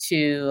linked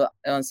to,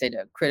 I don't say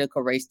the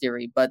critical race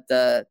theory, but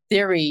the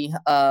theory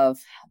of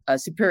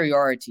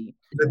superiority.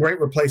 The great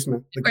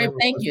replacement.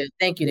 Thank you.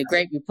 The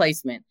great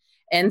replacement.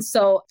 And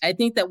so I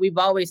think that we've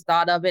always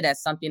thought of it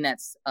as something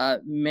that's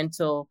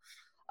mental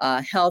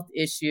health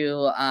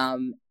issue.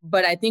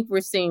 But I think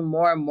we're seeing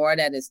more and more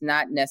that it's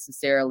not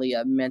necessarily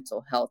a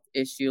mental health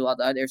issue,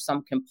 although there's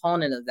some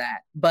component of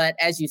that. But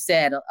as you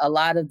said, a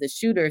lot of the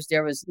shooters,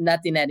 there was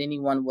nothing that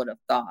anyone would have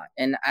thought.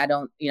 And I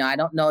don't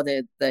know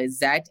the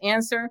exact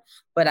answer,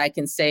 but I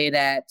can say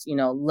that,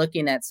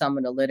 looking at some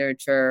of the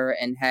literature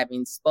and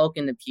having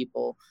spoken to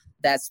people,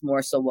 that's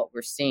more so what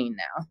we're seeing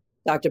now.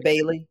 Dr.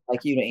 Bailey, I'd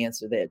like you to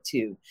answer that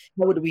too.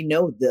 How do we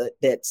know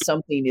that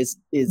something is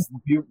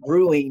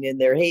brewing in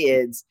their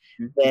heads,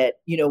 that,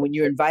 when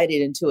you're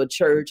invited into a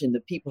church and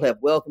the people have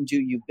welcomed you,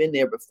 you've been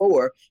there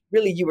before,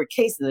 really you were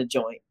casing the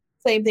joint.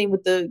 Same thing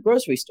with the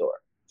grocery store.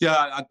 Yeah,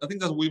 I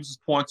think that Williams'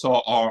 points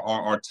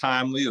are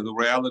timely. The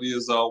reality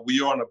is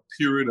we are in a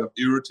period of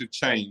iterative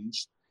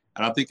change.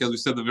 And I think, as we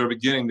said at the very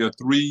beginning, there are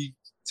three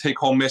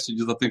take-home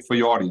messages, I think, for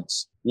your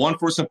audience. One,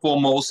 first and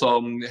foremost,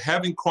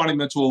 having chronic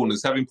mental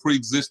illness, having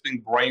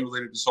pre-existing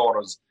brain-related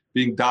disorders,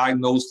 being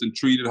diagnosed and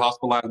treated,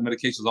 hospitalized,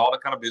 medications, all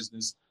that kind of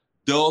business,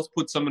 does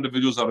put some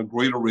individuals at a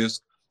greater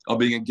risk of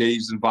being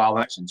engaged in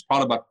violent actions,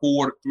 probably about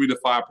 3 to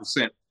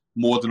 5%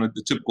 more than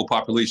the typical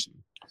population.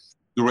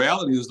 The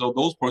reality is, though,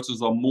 those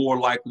persons are more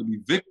likely to be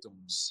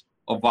victims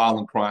of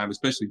violent crime,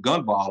 especially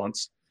gun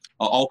violence,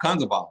 all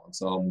kinds of violence,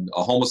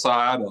 a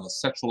homicide, a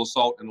sexual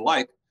assault, and the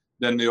like,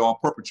 than they are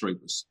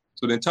perpetrators.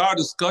 So the entire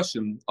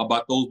discussion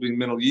about those being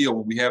mentally ill,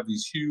 when we have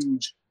these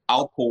huge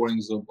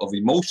outpourings of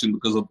emotion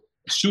because of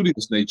shooting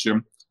this nature,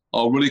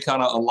 really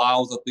kind of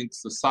allows, I think,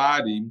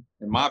 society,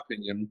 in my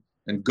opinion,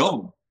 and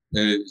government,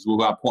 is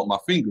where I point my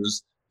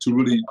fingers, to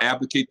really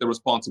advocate the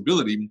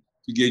responsibility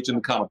to engage in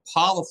the kind of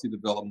policy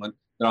development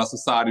that our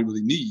society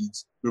really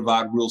needs to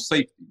provide real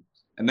safety.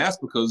 And that's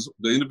because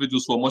the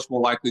individuals who are much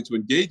more likely to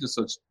engage in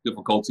such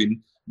difficulty,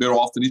 very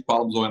often these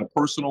problems are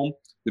interpersonal.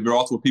 They're very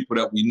often with people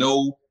that we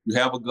know. You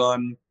have a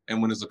gun,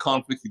 and when there's a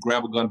conflict, you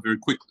grab a gun very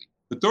quickly.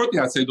 The third thing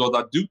I'd say, though, is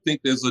I do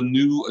think there's a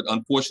new,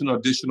 unfortunate,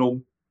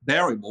 additional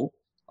variable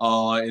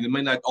and it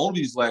may not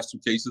only these last two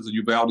cases in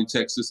Uvalde,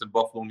 Texas, and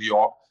Buffalo, New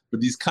York, but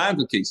these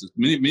kinds of cases.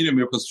 Many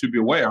Americans should be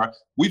aware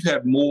we've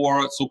had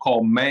more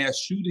so-called mass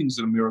shootings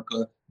in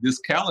America this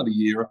calendar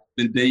year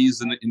than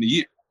days in the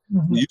year.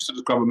 We used to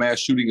describe a mass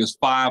shooting as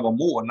 5 or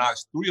more. Now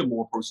it's 3 or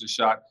more persons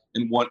shot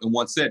in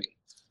one setting.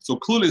 So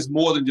clearly it's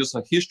more than just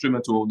a history of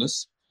mental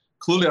illness.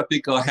 Clearly, I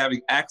think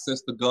having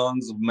access to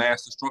guns of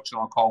mass destruction,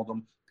 I'll call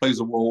them, plays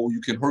a role.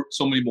 You can hurt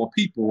so many more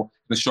people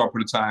in a short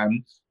period of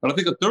time. But I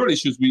think a third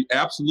issue is we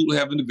absolutely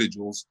have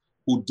individuals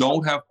who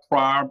don't have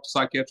prior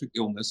psychiatric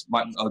illness,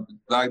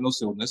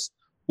 diagnosed illness,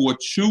 who are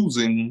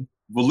choosing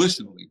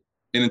volitionally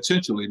and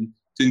intentionally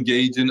to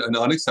engage in an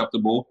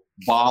unacceptable,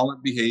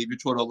 violent behavior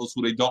toward others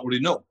who they don't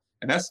really know.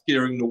 And that's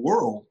scaring the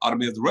world out of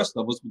me and the rest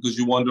of us, because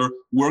you wonder,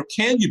 where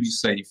can you be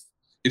safe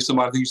if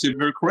somebody, I think you said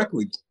very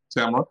correctly,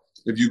 Tamara,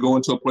 if you go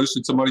into a place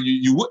that somebody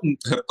you wouldn't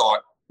have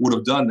thought would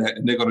have done that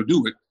and they're going to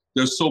do it.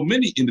 There's so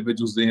many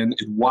individuals then,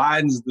 it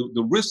widens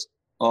the risk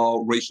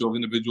ratio of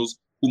individuals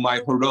who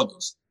might hurt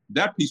others.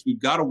 That piece we've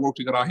got to work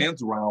to get our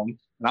hands around.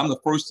 And I'm the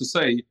first to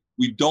say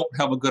we don't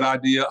have a good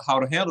idea how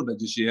to handle that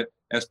just yet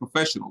as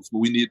professionals. But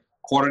we need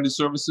coordinated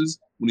services,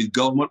 we need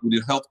government, we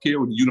need healthcare,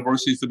 we need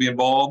universities to be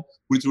involved.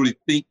 We need to really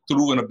think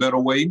through in a better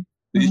way.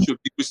 The issue of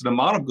decreasing the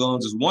amount of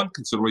guns is one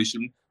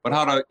consideration, but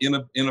how to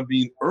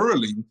intervene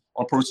early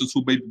on persons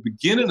who may be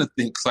beginning to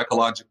think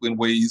psychologically in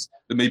ways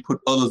that may put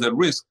others at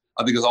risk,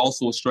 I think is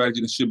also a strategy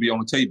that should be on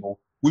the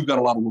table. We've got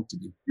a lot of work to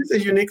do. It's a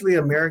uniquely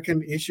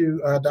American issue,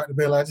 Dr.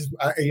 Bell. I just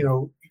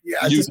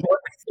want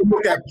to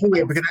make that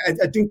point, because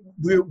I think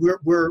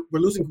we're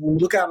losing. When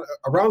we look out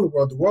around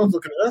the world's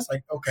looking at us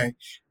like, okay,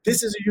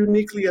 this is a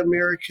uniquely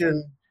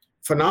American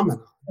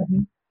phenomenon.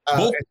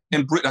 Both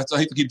in Britain, I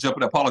hate to keep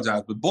jumping, I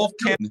apologize, but both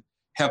can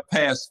have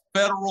passed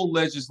federal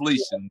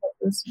legislation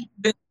since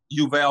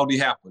Uvalde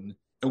happened,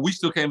 and we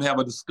still can't have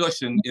a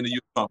discussion in the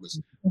U.S. Congress.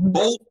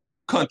 Both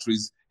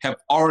countries have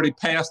already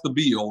passed the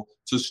bill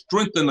to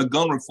strengthen the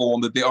gun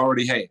reform that they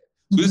already had.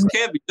 So this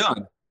can be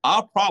done.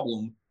 Our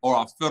problem are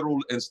our federal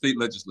and state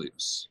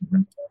legislators.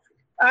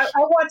 I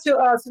want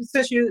to,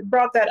 since you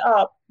brought that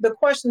up, the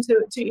question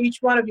to each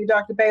one of you,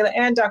 Dr. Bailey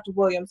and Dr.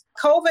 Williams,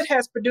 COVID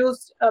has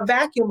produced a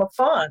vacuum of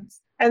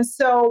funds. And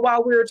so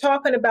while we were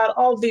talking about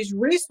all these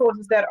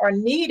resources that are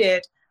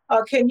needed,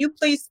 can you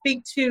please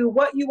speak to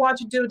what you want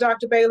to do,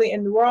 Dr. Bailey,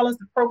 in New Orleans,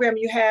 the program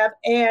you have,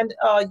 and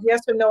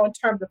yes or no in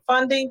terms of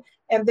funding?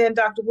 And then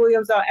Dr.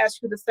 Williams, I'll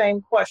ask you the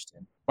same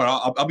question.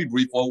 Well, I'll be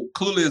brief. Well,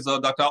 clearly, as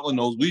Dr. Outland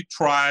knows, we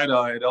tried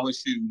at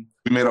LSU,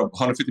 we made a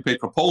 150-page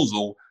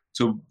proposal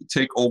to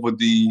take over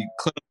the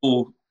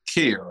clinical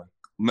care,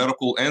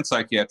 medical and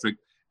psychiatric,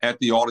 at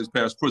the Orleans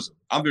Parish Prison.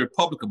 I'm very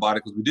public about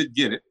it because we did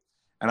get it,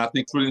 and I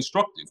think it's really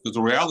instructive, because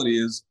the reality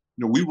is,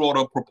 we wrote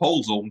a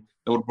proposal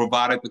that would have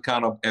provided the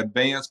kind of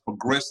advanced,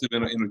 progressive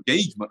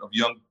engagement of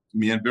young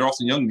men, very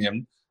often young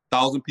men,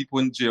 1,000 people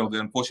in jail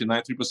there,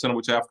 unfortunately 93% of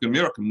which are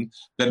African-American,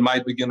 that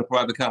might begin to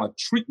provide the kind of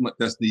treatment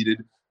that's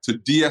needed to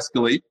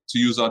de-escalate, to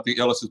use I think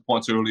Ellis's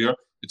points earlier,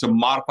 and to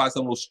modify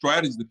some of those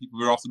strategies that people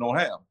very often don't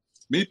have.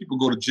 Many people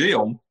go to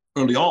jail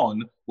early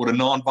on with a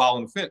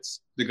non-violent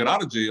offense. They get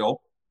out of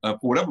jail for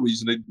whatever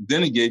reason, they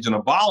then engage in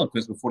a violent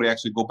offense before they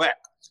actually go back.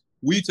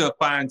 We need to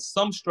find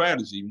some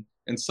strategy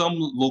in some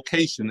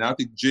location, and I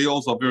think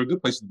jails are a very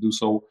good place to do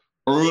so,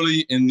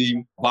 early in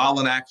the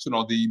violent action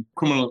or the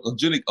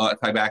criminogenic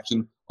type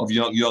action of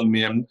young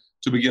men,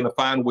 to begin to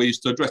find ways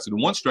to address it.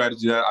 And one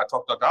strategy that I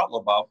talked to Dr. Outlaw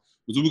about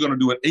was we were going to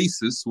do an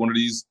ACEs, one of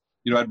these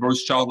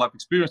adverse child life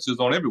experiences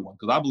on everyone,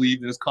 because I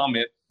believe in this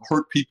comment,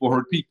 hurt people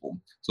hurt people.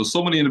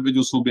 So many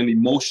individuals who've been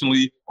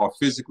emotionally or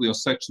physically or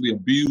sexually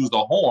abused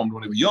or harmed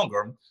when they were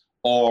younger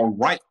are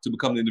ripe to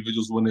become the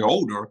individuals when they're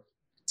older,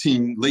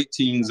 late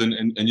teens and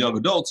young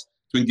adults,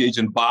 to engage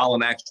in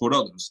violent acts toward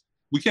others.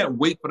 We can't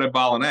wait for that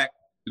violent act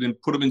to then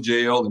put them in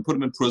jail and put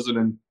them in prison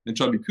and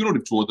try to be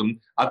punitive toward them.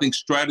 I think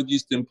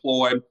strategies to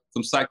employ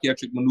some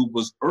psychiatric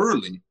maneuvers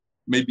early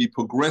may be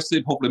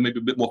progressive, hopefully maybe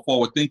a bit more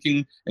forward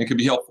thinking, and can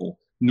be helpful.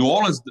 New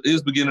Orleans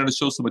is beginning to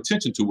show some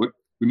attention to it.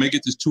 We may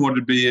get this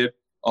 200-bed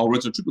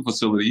residential treatment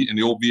facility in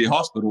the old VA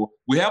hospital.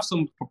 We have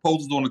some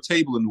proposals on the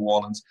table in New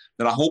Orleans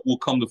that I hope will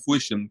come to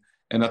fruition.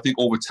 And I think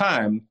over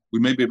time, we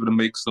may be able to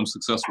make some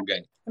successful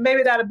gains.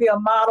 Maybe that'll be a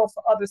model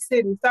for other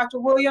cities. Dr.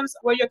 Williams,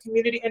 what are your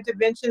community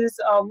interventions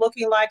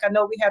looking like? I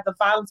know we have the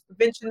Violence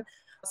Prevention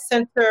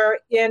Center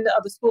in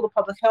the School of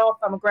Public Health.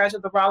 I'm a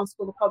graduate of the Rollins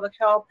School of Public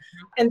Health.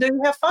 And do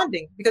you have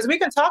funding? Because we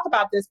can talk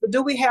about this, but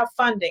do we have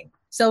funding?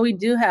 So we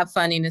do have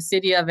funding. The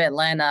city of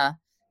Atlanta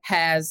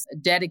has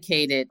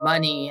dedicated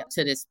money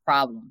to this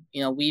problem.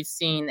 We've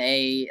seen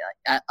a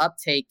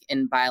uptake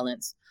in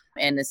violence,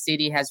 and the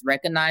city has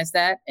recognized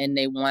that, and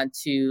they want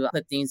to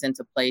put things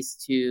into place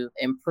to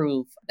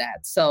improve that.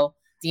 So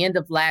at the end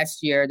of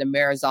last year, the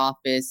mayor's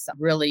office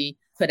really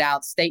put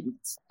out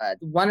statements.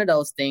 One of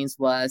those things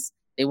was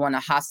they want a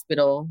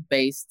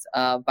hospital-based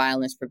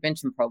violence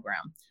prevention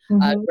program.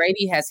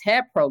 Grady has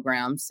had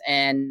programs,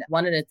 and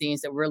one of the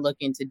things that we're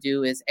looking to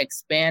do is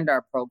expand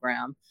our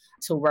program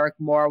to work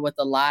more with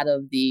a lot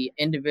of the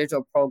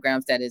individual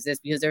programs that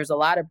exist, because there's a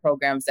lot of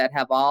programs that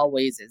have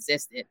always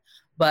existed.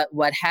 But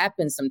what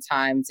happens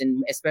sometimes,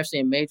 and especially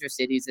in major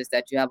cities, is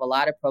that you have a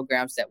lot of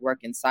programs that work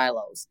in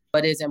silos.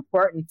 But it's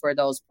important for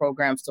those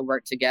programs to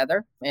work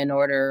together in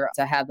order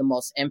to have the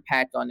most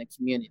impact on the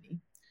community.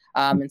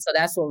 And so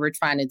that's what we're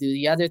trying to do.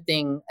 The other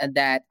thing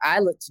that I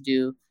look to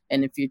do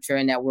in the future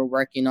and that we're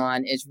working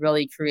on is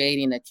really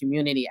creating a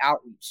community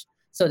outreach,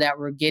 so that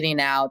we're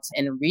getting out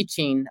and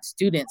reaching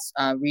students,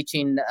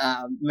 reaching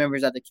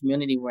members of the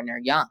community when they're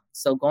young.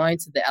 So going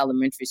to the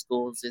elementary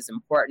schools is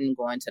important,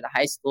 going to the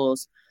high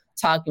schools,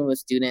 talking with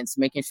students,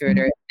 making sure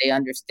they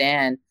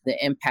understand the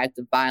impact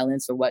of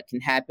violence or what can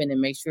happen, and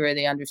make sure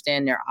they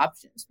understand their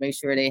options, make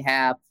sure they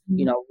have,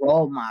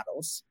 role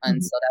models.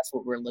 And so that's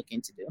what we're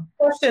looking to do.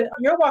 Question,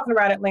 you're walking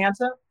around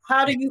Atlanta.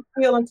 How do you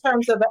feel in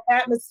terms of the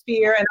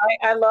atmosphere? And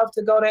I love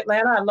to go to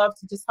Atlanta. I love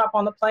to just hop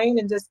on the plane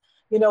and just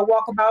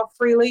walk about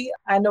freely.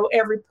 I know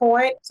every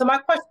point. So my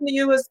question to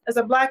you is, as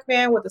a Black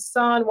man with a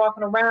son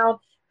walking around,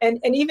 and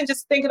even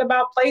just thinking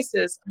about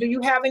places, do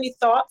you have any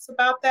thoughts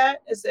about that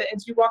as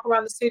you walk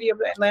around the city of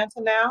Atlanta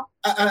now?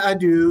 I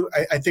do.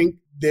 I think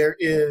there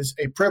is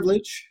a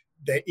privilege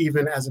that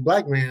even as a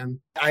Black man,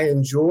 I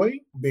enjoy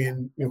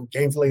being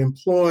gainfully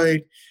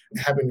employed,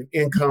 having an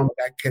income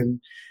that can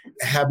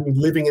have me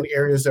living in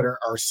areas that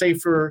are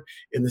safer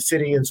in the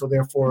city. And so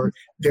therefore,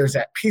 there's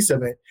that piece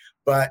of it.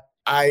 But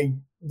I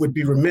would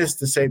be remiss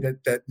to say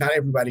that not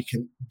everybody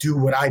can do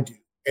what I do.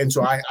 And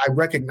so I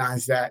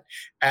recognize that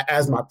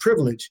as my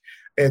privilege.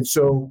 And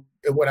so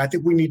what I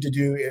think we need to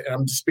do, and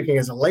I'm just speaking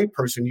as a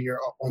layperson here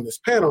on this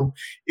panel,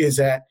 is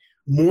that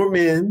more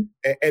men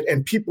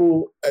and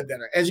people that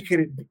are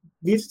educated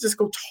need to just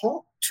go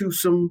talk to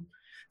some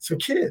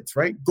kids,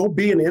 right? Go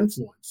be an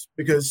influence.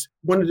 Because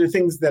one of the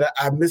things that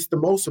I missed the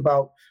most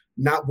about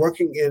not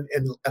working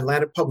in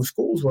Atlanta public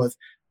schools was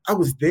I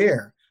was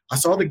there. I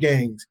saw the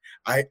gangs.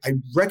 I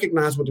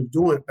recognized what they're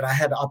doing, but I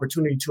had the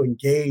opportunity to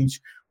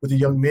engage with a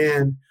young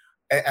man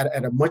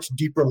at a much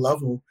deeper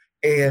level.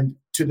 And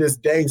to this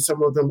day,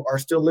 some of them are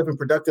still living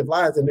productive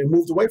lives, and they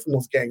moved away from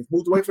those gangs,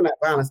 moved away from that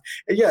violence.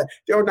 And yeah,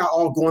 they're not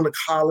all going to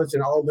college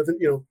and all living,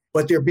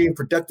 but they're being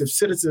productive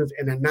citizens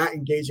and they're not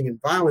engaging in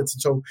violence.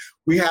 And so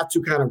we have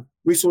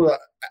to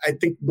I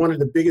think one of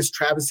the biggest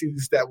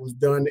travesties that was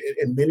done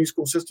in many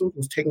school systems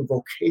was taking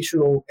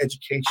vocational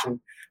education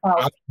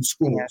out of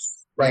schools. Yes.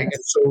 Right. Yes.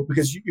 And so,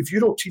 because if you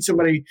don't teach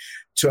somebody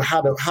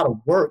how to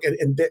work,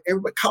 and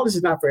college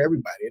is not for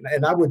everybody.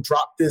 And I would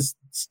drop this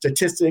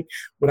statistic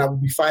when I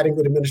would be fighting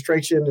with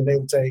administration, and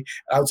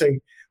I would say,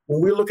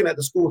 when we're looking at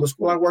the school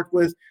I worked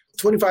with,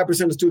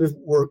 25% of students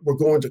were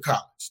going to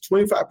college,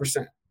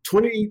 25%.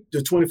 20 to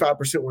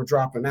 25% were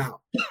dropping out.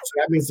 So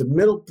that means the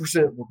middle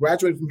percent were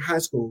graduating from high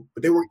school,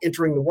 but they were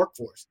entering the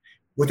workforce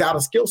without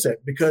a skill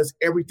set because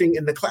everything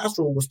in the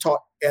classroom was taught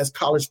as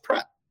college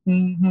prep.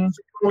 Mm-hmm.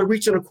 So you're only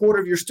reaching a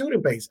quarter of your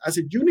student base. I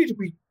said, you need to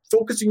be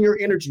focusing your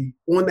energy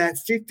on that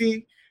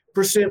 50%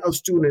 of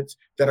students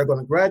that are going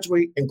to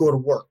graduate and go to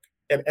work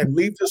and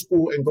leave the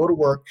school and go to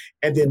work.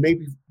 And then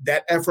maybe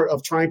that effort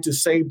of trying to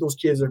save those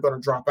kids that are going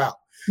to drop out.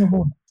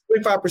 Mm-hmm.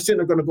 25%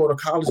 are going to go to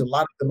college. A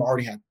lot of them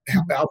already have.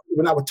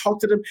 When I would talk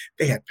to them,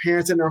 they had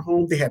parents in their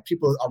home. They had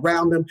people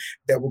around them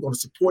that were going to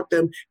support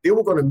them. They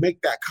were going to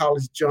make that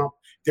college jump.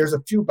 There's a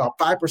few, about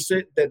 5%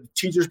 that the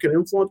teachers can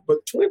influence, but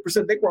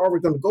 20% they were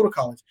already going to go to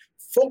college.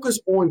 Focus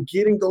on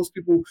getting those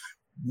people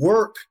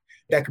work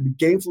that could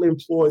be gainfully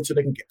employed so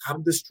they can get out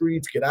of the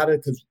streets, get out of,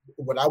 because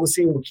what I was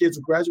seeing when kids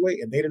would graduate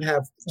and they didn't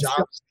have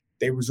jobs,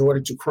 they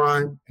resorted to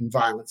crime and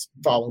violence,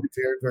 followed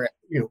very, very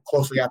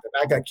closely after.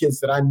 I got kids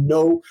that I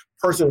know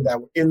personally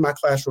that were in my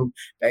classroom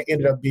that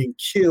ended up being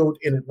killed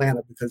in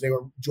Atlanta because they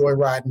were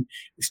joyriding,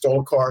 they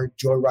stole a car,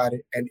 joyrided,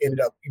 and ended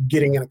up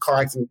getting in a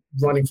car accident,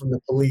 running from the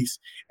police.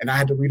 And I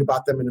had to read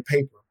about them in the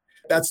paper.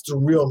 That's the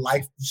real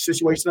life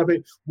situation of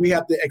it. We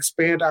have to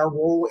expand our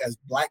role as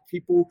Black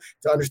people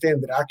to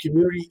understand that our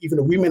community, even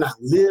though we may not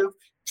live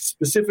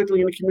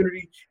specifically in the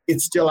community,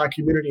 it's still our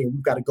community, and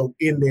we've got to go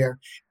in there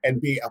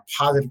and be a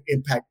positive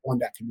impact on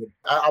that community.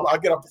 I'll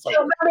get off the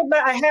phone. But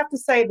I have to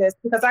say this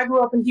because I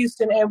grew up in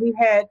Houston and we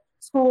had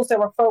schools that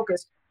were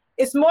focused.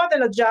 It's more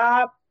than a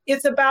job.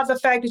 It's about the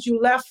fact that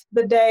you left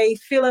the day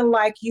feeling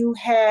like you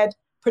had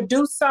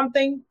produced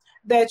something,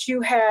 that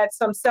you had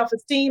some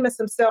self-esteem and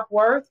some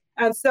self-worth.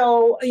 And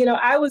so,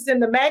 I was in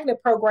the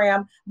magnet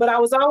program, but I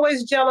was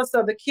always jealous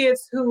of the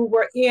kids who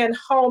were in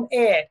home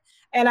ed.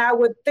 And I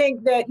would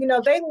think that,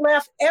 they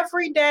left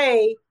every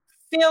day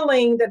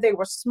feeling that they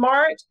were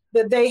smart,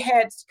 that they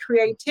had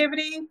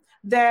creativity,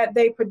 that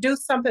they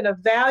produced something of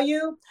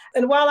value.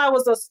 And while I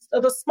was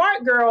the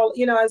smart girl,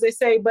 as they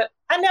say, but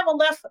I never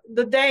left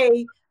the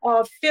day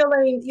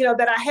feeling,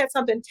 that I had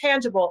something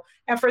tangible.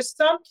 And for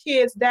some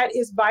kids, that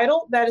is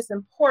vital, that is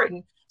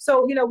important.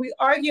 So, we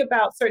argue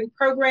about certain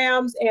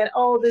programs and,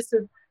 this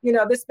is,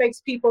 this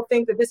makes people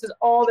think that this is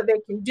all that they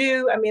can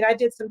do. I mean, I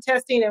did some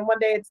testing and one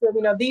day it said,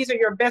 these are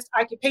your best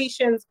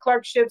occupations,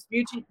 clerkships,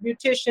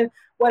 beautician,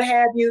 what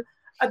have you.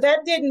 That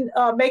didn't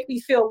make me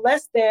feel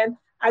less than.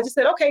 I just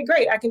said, okay,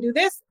 great. I can do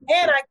this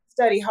and I can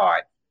study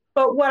hard.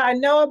 But what I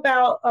know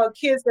about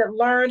kids that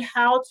learned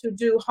how to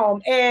do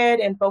home ed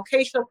and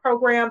vocational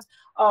programs,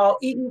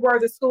 Eaton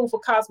Worthy School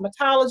for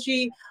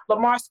Cosmetology,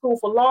 Lamar School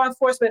for Law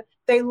Enforcement,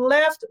 they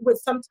left with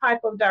some type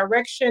of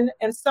direction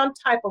and some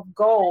type of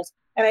goals.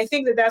 And I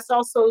think that that's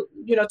also,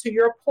 to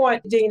your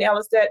point, Dean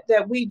Ellis,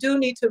 that we do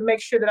need to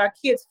make sure that our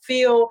kids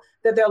feel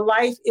that their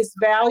life is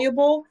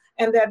valuable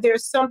and that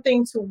there's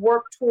something to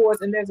work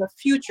towards and there's a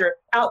future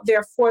out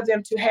there for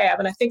them to have.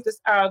 And I think this,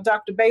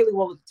 Dr. Bailey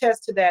will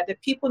attest to that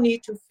people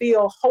need to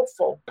feel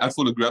hopeful. I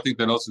fully agree. I think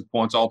that Ellis's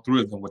points, all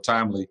three of them were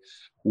timely.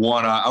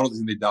 One, I don't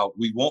think they doubt.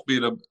 We won't be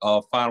able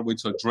to find a way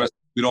to address.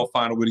 We don't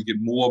find a way to get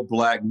more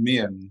Black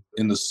men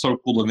in the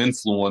circle of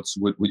influence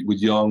with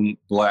young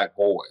Black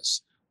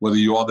boys. Whether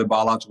you are their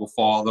biological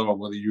father or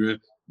whether you're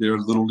their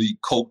Little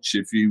League coach,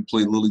 if you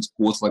play Little League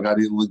sports like I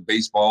did, Little League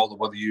baseball, or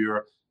whether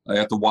you're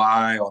at the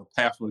Y or the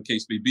path, whatever the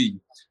case may be,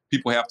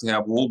 people have to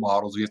have role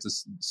models. You have to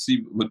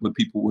see what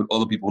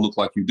other people look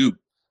like you do.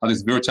 I think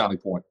it's a very timely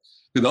point.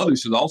 The other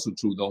issue is also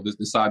true, though,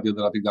 this idea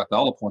that I think Dr.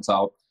 Allah points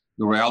out.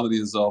 The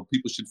reality is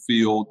people should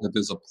feel that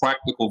there's a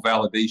practical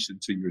validation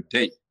to your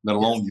day, let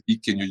alone your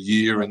week and your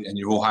year and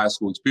your whole high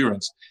school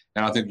experience.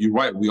 And I think you're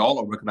right. We all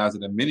are recognizing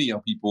that many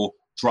young people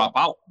drop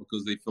out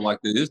because they feel like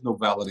there is no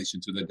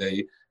validation to their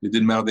day. It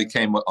didn't matter if they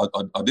came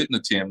or didn't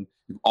attend.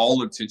 If all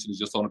the attention is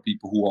just on the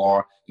people who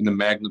are in the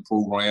magnet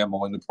program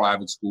or in the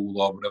private school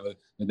or whatever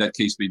in that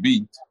case may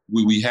be,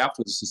 we have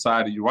to, as a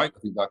society, you're right, I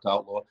think, Dr.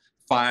 Outlaw,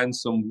 find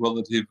some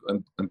relative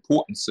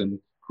importance and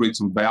create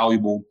some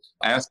valuable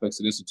aspects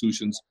of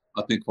institutions,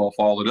 I think, for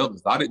all the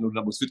others. I didn't know the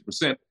number was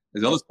 50%,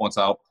 as Ellis points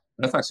out,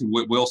 and that's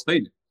actually well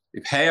stated.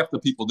 If half the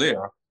people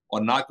there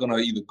are not going to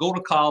either go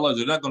to college,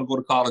 they're not going to go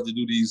to college to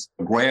do these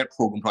grad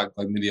programs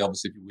like many of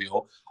us, if you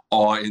will,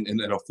 or and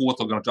a fourth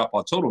are going to drop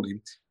out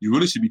totally, you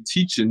really should be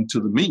teaching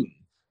to the mean,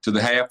 to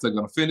the half that are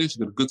going to finish,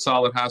 get a good,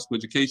 solid high school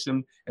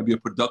education, and be a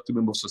productive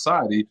member of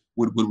society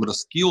with a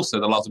skill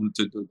set that allows them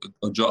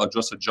to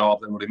address a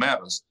job that really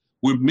matters.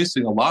 We're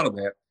missing a lot of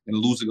that and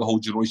losing a whole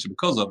generation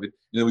because of it.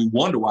 And then we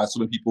wonder why so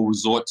many people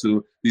resort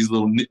to these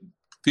little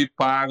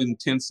 5 and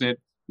 10 cent,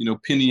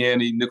 penny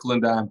ante, nickel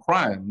and dime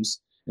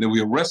crimes. And then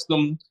we arrest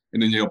them,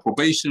 and then you're on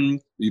probation,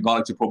 you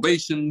violate your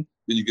probation,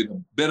 then you get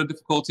a better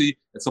difficulty,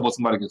 and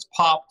somebody gets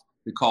popped.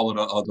 They call it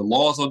the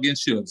laws are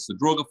against you. It's a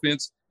drug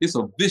offense. It's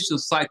a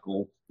vicious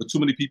cycle for too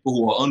many people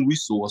who are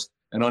unresourced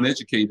and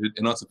uneducated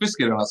and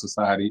unsophisticated in our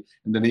society.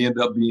 And then they end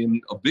up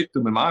being a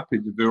victim, in my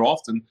opinion, very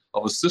often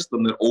of a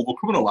system that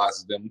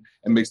over-criminalizes them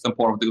and makes them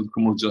part of the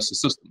criminal justice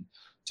system.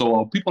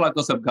 So people like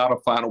us have got to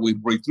find a way to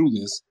break through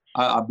this.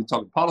 I've been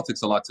talking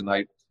politics a lot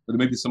tonight, but there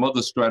may be some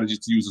other strategies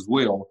to use as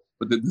well.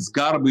 But there's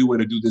got to be a way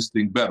to do this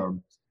thing better.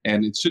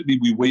 And it shouldn't be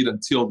we wait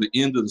until the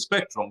end of the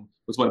spectrum.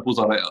 That's why it pulls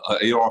out an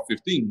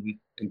AR-15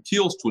 and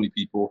kills 20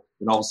 people.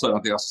 And all of a sudden,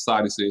 I think our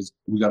society says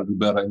we got to do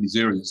better in these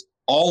areas.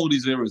 All of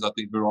these areas, I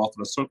think, very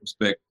often are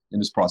circumspect in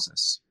this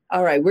process.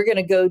 All right, we're going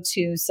to go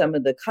to some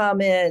of the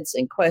comments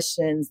and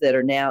questions that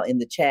are now in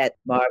the chat.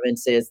 Marvin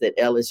says that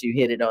Ellis, you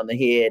hit it on the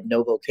head,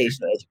 no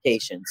vocational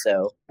education.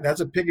 So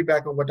that's a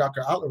piggyback on what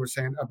Dr. Outler was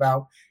saying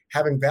about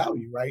having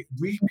value, right?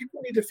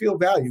 People need to feel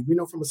value. We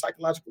know from a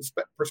psychological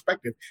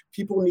perspective,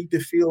 people need to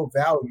feel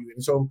value.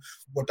 And so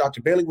what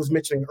Dr. Bailey was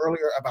mentioning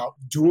earlier about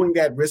doing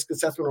that risk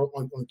assessment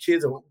on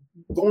kids and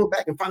going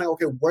back and finding,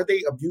 okay, were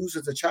they abused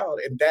as a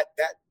child? And that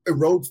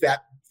erodes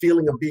that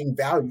feeling of being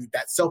valued,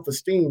 that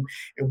self-esteem.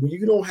 And when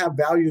you don't have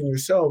value in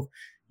yourself,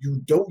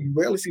 you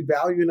rarely see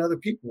value in other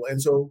people.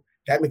 And so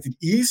that makes it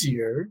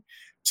easier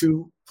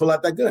to pull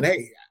out that gun.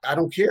 Hey, I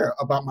don't care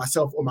about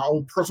myself or my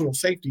own personal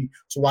safety,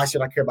 so why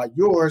should I care about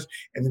yours?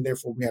 And then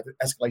therefore we have the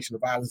escalation of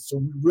violence. So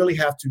we really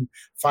have to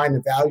find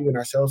the value in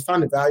ourselves,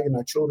 find the value in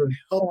our children,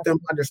 help them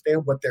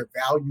understand what their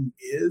value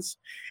is,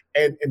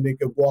 and they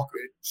can walk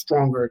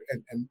stronger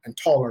and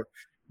taller,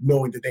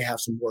 knowing that they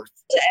have some worth.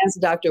 To ask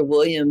Dr.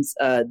 Williams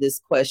this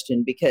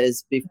question,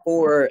 because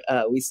before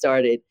we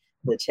started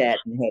the chat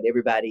and had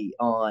everybody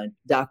on,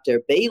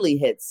 Dr. Bailey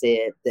had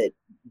said that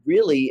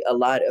really a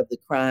lot of the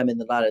crime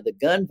and a lot of the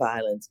gun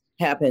violence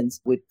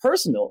happens with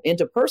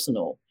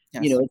interpersonal.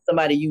 Yes. It's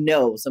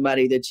somebody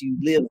somebody that you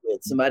live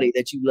with, somebody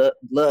that you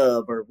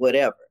love or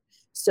whatever.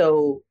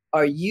 So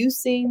are you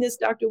seeing this,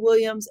 Dr.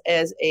 Williams,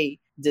 as a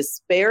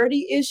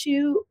disparity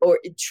issue, or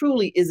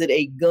truly is it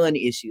a gun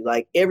issue?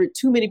 Like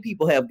too many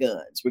people have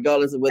guns,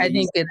 regardless of whether I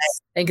think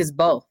it's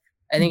both.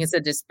 I think it's a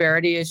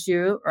disparity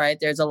issue, right?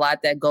 There's a lot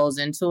that goes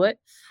into it.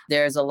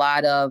 There's a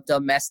lot of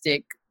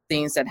domestic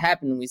things that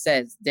happen.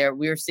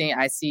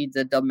 I see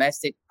the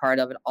domestic part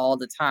of it all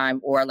the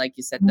time, or like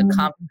you said, the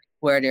conflict,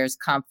 where there's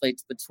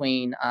conflict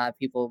between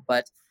people.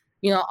 But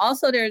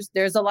also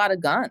there's a lot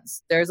of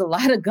guns. There's a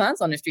lot of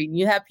guns on the street, and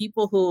you have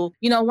people who,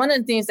 one of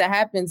the things that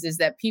happens is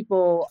that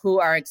people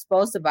who are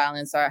exposed to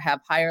violence have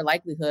higher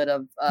likelihood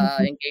of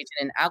engaging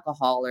in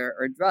alcohol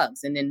or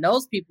drugs. And then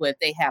those people, if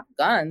they have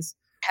guns,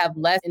 have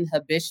less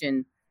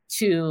inhibition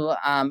to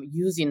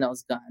using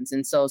those guns.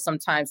 And so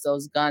sometimes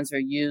those guns are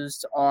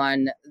used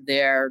on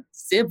their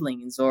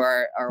siblings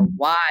or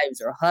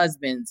wives or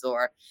husbands,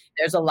 or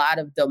there's a lot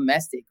of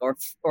domestic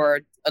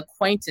or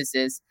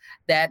acquaintances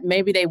that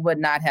maybe they would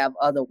not have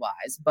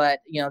otherwise. But,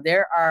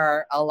 there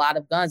are a lot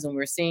of guns, and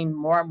we're seeing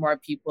more and more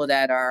people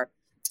that are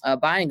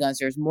buying guns.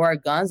 There's more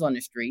guns on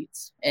the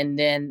streets, and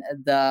then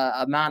the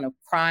amount of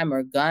crime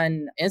or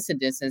gun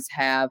incidences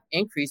have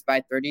increased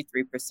by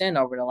 33%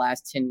 over the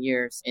last 10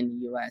 years in the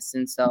U.S.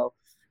 And so,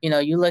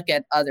 you look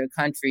at other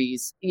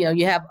countries,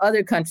 you have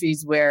other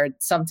countries where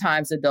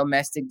sometimes the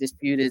domestic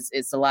dispute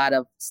it's a lot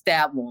of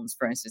stab wounds,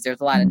 for instance.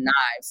 There's a lot of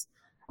knives.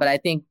 But I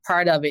think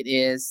part of it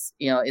is,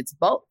 it's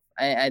both.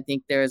 I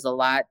think there's a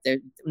lot there.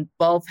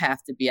 Both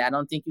have to be. I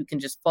don't think you can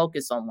just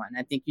focus on one.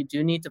 I think you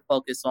do need to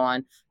focus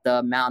on the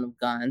amount of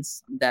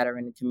guns that are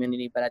in the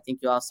community, but I think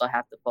you also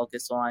have to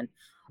focus on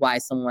why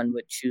someone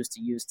would choose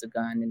to use the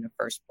gun in the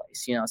first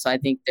place. So I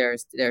think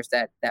there's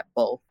that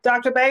both.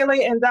 Dr.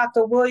 Bailey and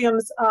Dr.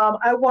 Williams,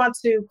 I want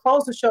to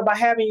close the show by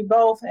having you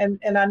both, and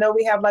I know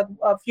we have like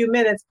a few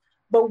minutes,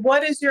 but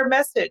what is your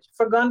message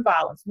for gun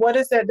violence? What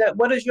is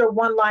what is your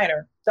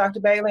one-liner?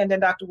 Dr. Bailey and then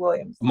Dr.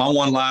 Williams. My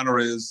one-liner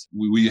is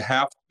we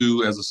have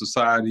to, as a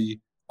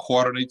society,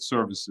 coordinate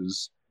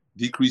services,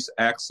 decrease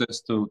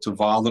access to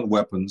violent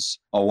weapons,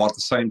 while at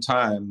the same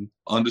time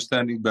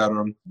understanding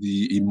better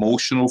the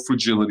emotional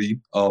fragility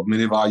of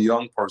many of our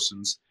young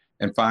persons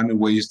and finding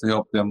ways to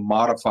help them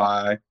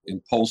modify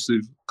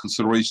impulsive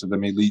considerations that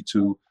may lead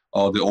to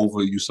the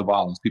overuse of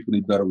violence. People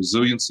need better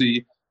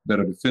resiliency,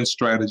 better defense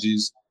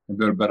strategies,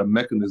 and better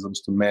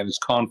mechanisms to manage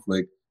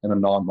conflict in a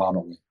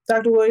nonviolent way.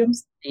 Dr.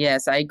 Williams?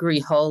 Yes, I agree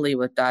wholly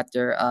with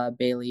Dr.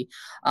 Bailey.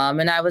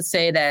 And I would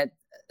say that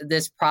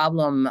this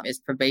problem is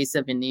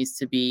pervasive and needs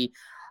to be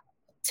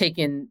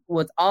taken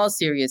with all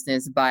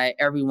seriousness by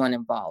everyone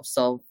involved.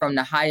 So from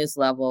the highest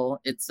level,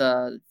 it's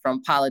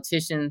from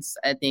politicians.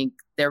 I think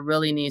there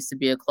really needs to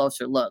be a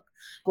closer look.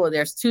 Well,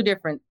 there's two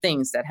different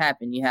things that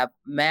happen. You have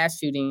mass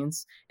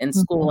shootings in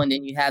school, and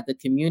then you have the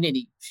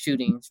community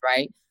shootings,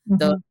 right?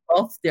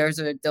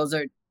 Those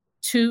are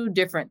two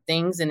different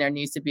things, and there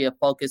needs to be a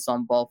focus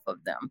on both of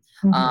them.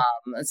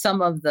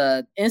 Some of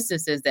the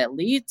instances that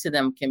lead to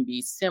them can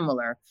be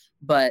similar,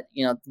 but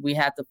we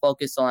have to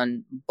focus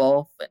on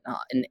both,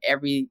 and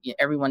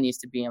everyone needs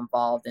to be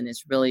involved, and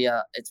it's really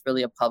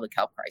a public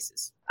health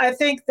crisis. I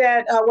think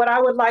that what I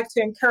would like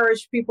to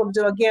encourage people to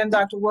do, again,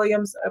 Dr.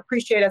 Williams,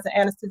 appreciate as an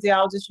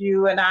anesthesiologist,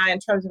 you and I, in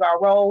terms of our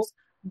roles,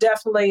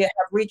 definitely have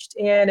reached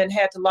in and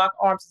had to lock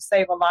arms to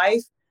save a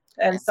life.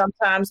 And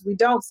sometimes we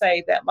don't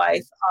save that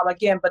life,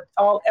 again, but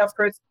all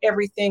efforts,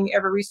 everything,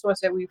 every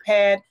resource that we've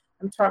had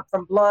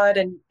from blood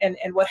and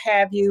what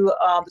have you,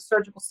 the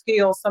surgical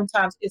skills,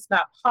 sometimes it's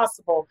not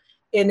possible.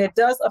 And it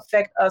does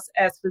affect us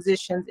as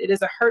physicians. It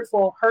is a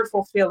hurtful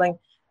feeling.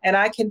 And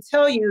I can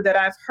tell you that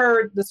I've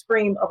heard the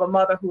scream of a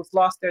mother who has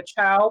lost their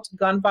child to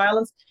gun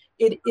violence.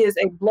 It is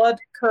a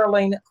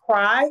blood-curdling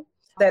cry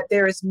that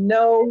there is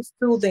no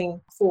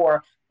soothing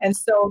for. And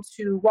so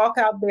to walk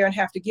out there and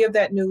have to give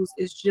that news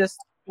is just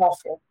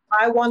awful.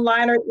 My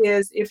one-liner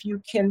is, if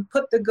you can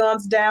put the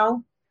guns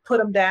down, put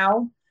them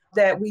down,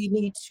 that we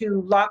need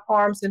to lock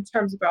arms in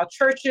terms of our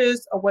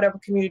churches or whatever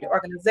community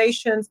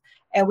organizations,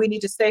 and we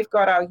need to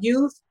safeguard our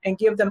youth and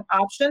give them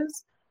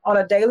options on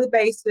a daily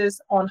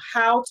basis on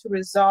how to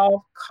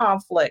resolve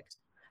conflict.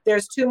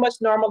 There's too much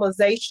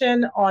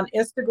normalization on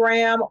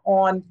Instagram,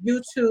 on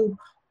YouTube,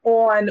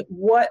 on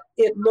what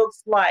it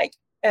looks like.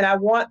 And I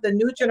want the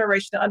new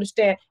generation to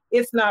understand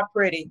it's not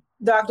pretty.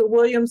 Dr.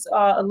 Williams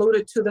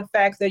alluded to the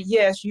fact that,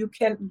 yes, you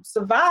can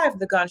survive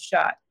the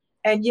gunshot.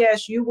 And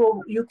yes, you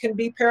can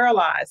be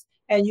paralyzed,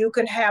 and you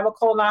can have a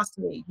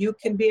colonoscopy. You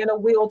can be in a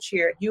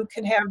wheelchair. You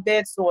can have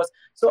bed sores.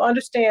 So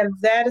understand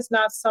that is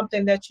not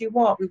something that you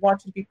want. We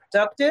want you to be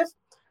productive.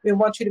 We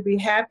want you to be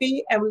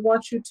happy, and we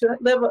want you to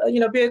live,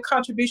 be a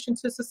contribution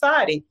to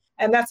society.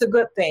 And that's a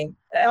good thing.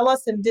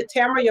 Ellis and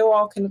Tamara, you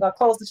all can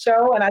close the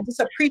show. And I just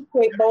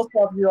appreciate both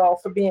of you all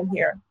for being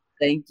here.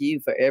 Thank you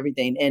for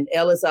everything. And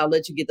Ellis, I'll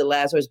let you get the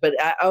last words, but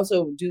I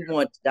also do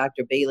want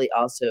Dr. Bailey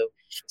also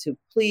to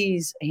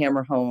please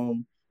hammer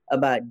home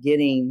about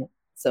getting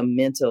some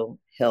mental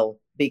health,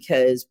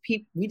 because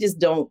we just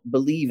don't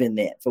believe in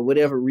that for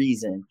whatever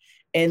reason.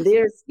 And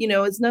there's,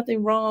 it's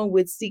nothing wrong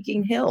with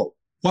seeking help.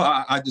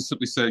 Well, I just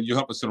simply say you're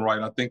 100%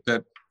 right. I think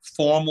that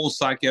formal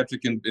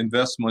psychiatric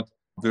investment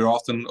very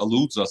often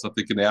eludes us, I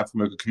think, in the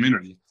African-American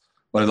community.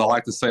 But as I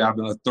like to say, I've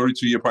been a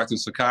 32-year practicing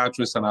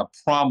psychiatrist, and I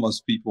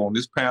promise people on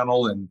this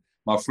panel and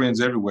my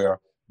friends everywhere,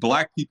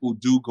 Black people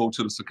do go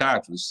to the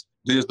psychiatrist.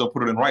 They just don't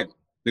put it in writing.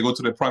 They go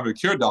to their primary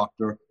care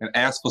doctor and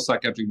ask for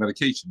psychiatric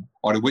medication,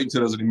 or they wait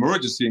until there's an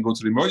emergency and go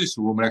to the emergency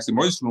room and ask the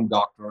emergency room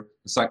doctor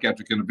for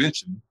psychiatric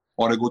intervention,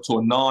 or they go to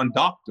a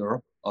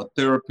non-doctor, a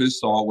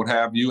therapist or what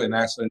have you, and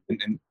ask and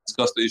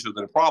discuss the issues of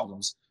their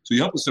problems. So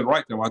you're 100%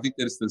 right there. I think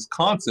that it's this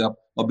concept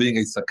of being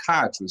a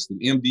psychiatrist, an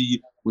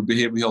MD with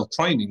behavioral health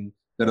training,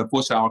 that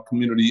unfortunately our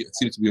community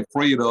seems to be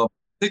afraid of,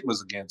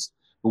 stigmas against.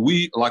 But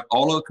we, like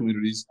all other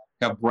communities,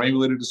 have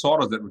brain-related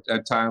disorders that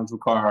at times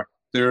require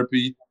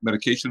therapy,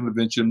 medication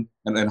intervention,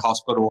 and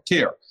hospital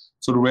care.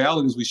 So the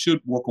reality is we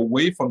should work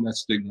away from that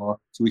stigma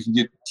so we can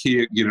get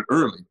care, get it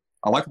early.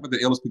 I like what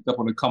the Ellis picked up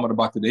on the comment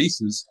about the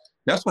ACEs.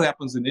 That's what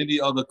happens in any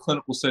other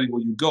clinical setting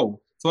where you go.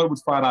 So I would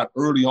find out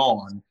early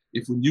on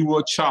if when you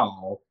were a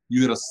child,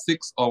 you hit a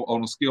 6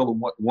 on a scale of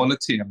 1 to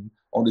 10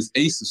 on this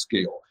ACEs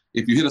scale.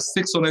 If you hit a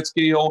 6 on that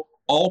scale,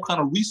 all kind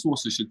of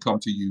resources should come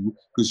to you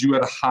because you're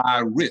at a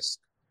high risk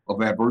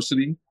of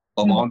adversity,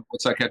 of ongoing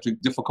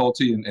psychiatric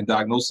difficulty and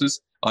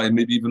diagnosis, and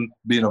maybe even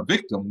being a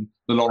victim,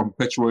 let alone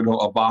perpetuate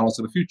of violence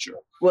in the future.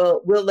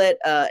 Well, we'll let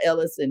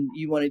Ellis, and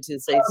you wanted to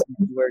say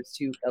some words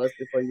too, Ellis,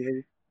 before you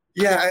leave.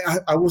 Yeah,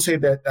 I will say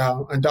that,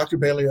 and Dr.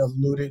 Bailey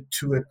alluded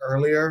to it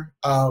earlier,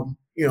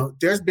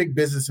 there's big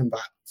business in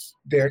violence.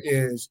 There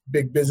is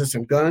big business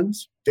in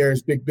guns.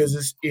 There's big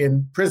business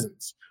in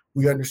prisons.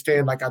 We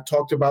understand, like I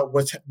talked about,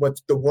 what's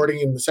the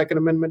wording in the Second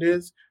Amendment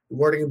is. The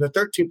wording in the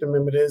 13th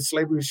Amendment is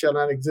slavery shall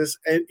not exist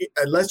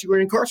unless you are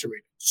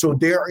incarcerated. So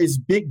there is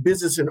big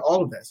business in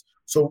all of this.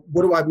 So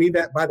what do I mean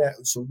by that?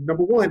 So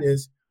number one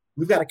is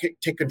we've got to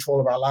take control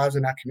of our lives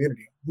in our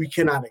community. We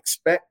cannot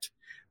expect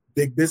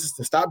big business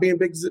to stop being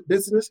big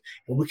business,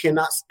 and we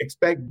cannot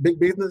expect big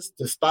business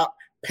to stop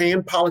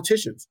paying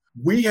politicians.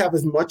 We have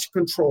as much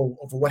control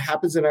over what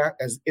happens in our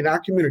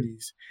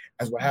communities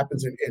as what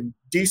happens in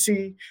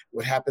DC,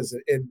 what happens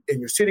in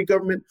your city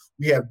government.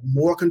 We have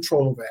more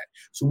control over that.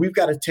 So we've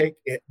got to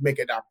make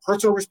it our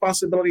personal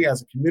responsibility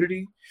as a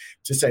community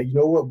to say, you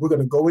know what, we're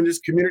going to go in this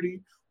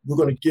community. We're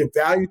going to give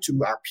value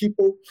to our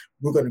people.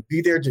 We're going to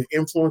be there to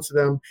influence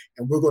them,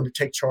 and we're going to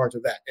take charge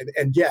of that.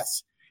 And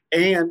yes,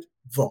 and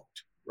vote,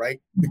 right?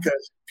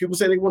 Because people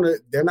say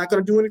they're not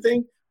going to do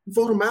anything.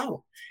 Vote them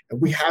out.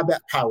 And we have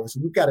that power. So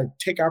we've got to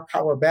take our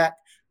power back,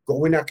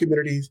 go in our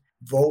communities,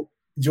 vote,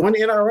 join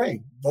the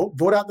NRA,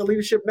 vote out the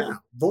leadership now,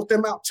 vote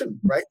them out too,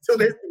 right? So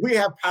that we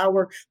have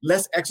power.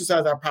 Let's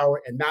exercise our power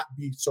and not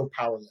be so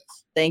powerless.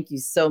 Thank you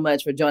so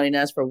much for joining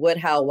us for What,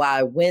 How,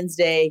 Why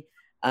Wednesday.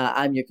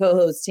 I'm your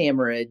co-host,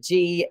 Tamara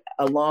G.,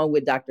 along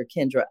with Dr.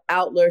 Kendra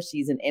Outler.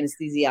 She's an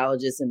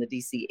anesthesiologist in the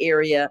D.C.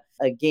 area.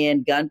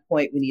 Again,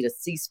 gunpoint, we need a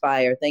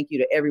ceasefire. Thank you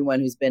to everyone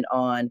who's been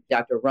on.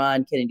 Dr.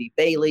 Ron Kennedy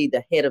Bailey,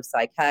 the head of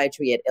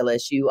psychiatry at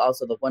LSU,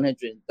 also the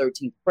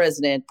 113th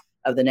president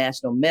of the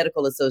National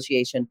Medical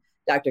Association.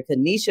 Dr.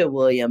 Kanisha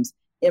Williams,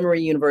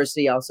 Emory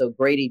University, also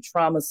Grady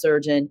trauma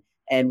surgeon.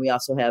 And we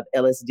also have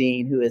Ellis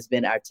Dean, who has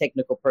been our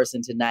technical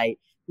person tonight,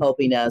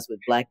 helping us with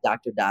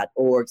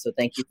blackdoctor.org. So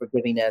thank you for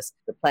giving us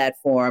the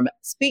platform.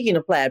 Speaking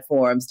of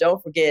platforms,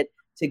 don't forget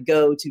to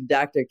go to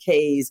Dr.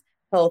 K's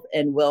health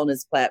and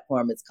wellness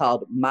platform. It's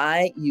called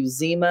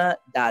myuzima.org,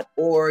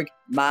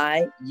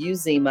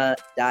 myuzima.org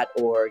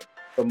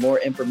for more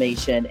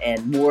information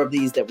and more of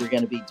these that we're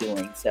going to be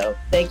doing. So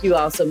thank you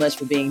all so much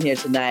for being here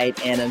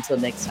tonight. And until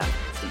next time.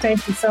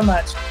 Thank you so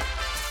much.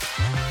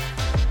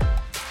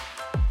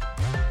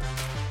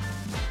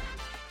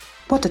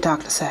 What the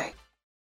doctor say?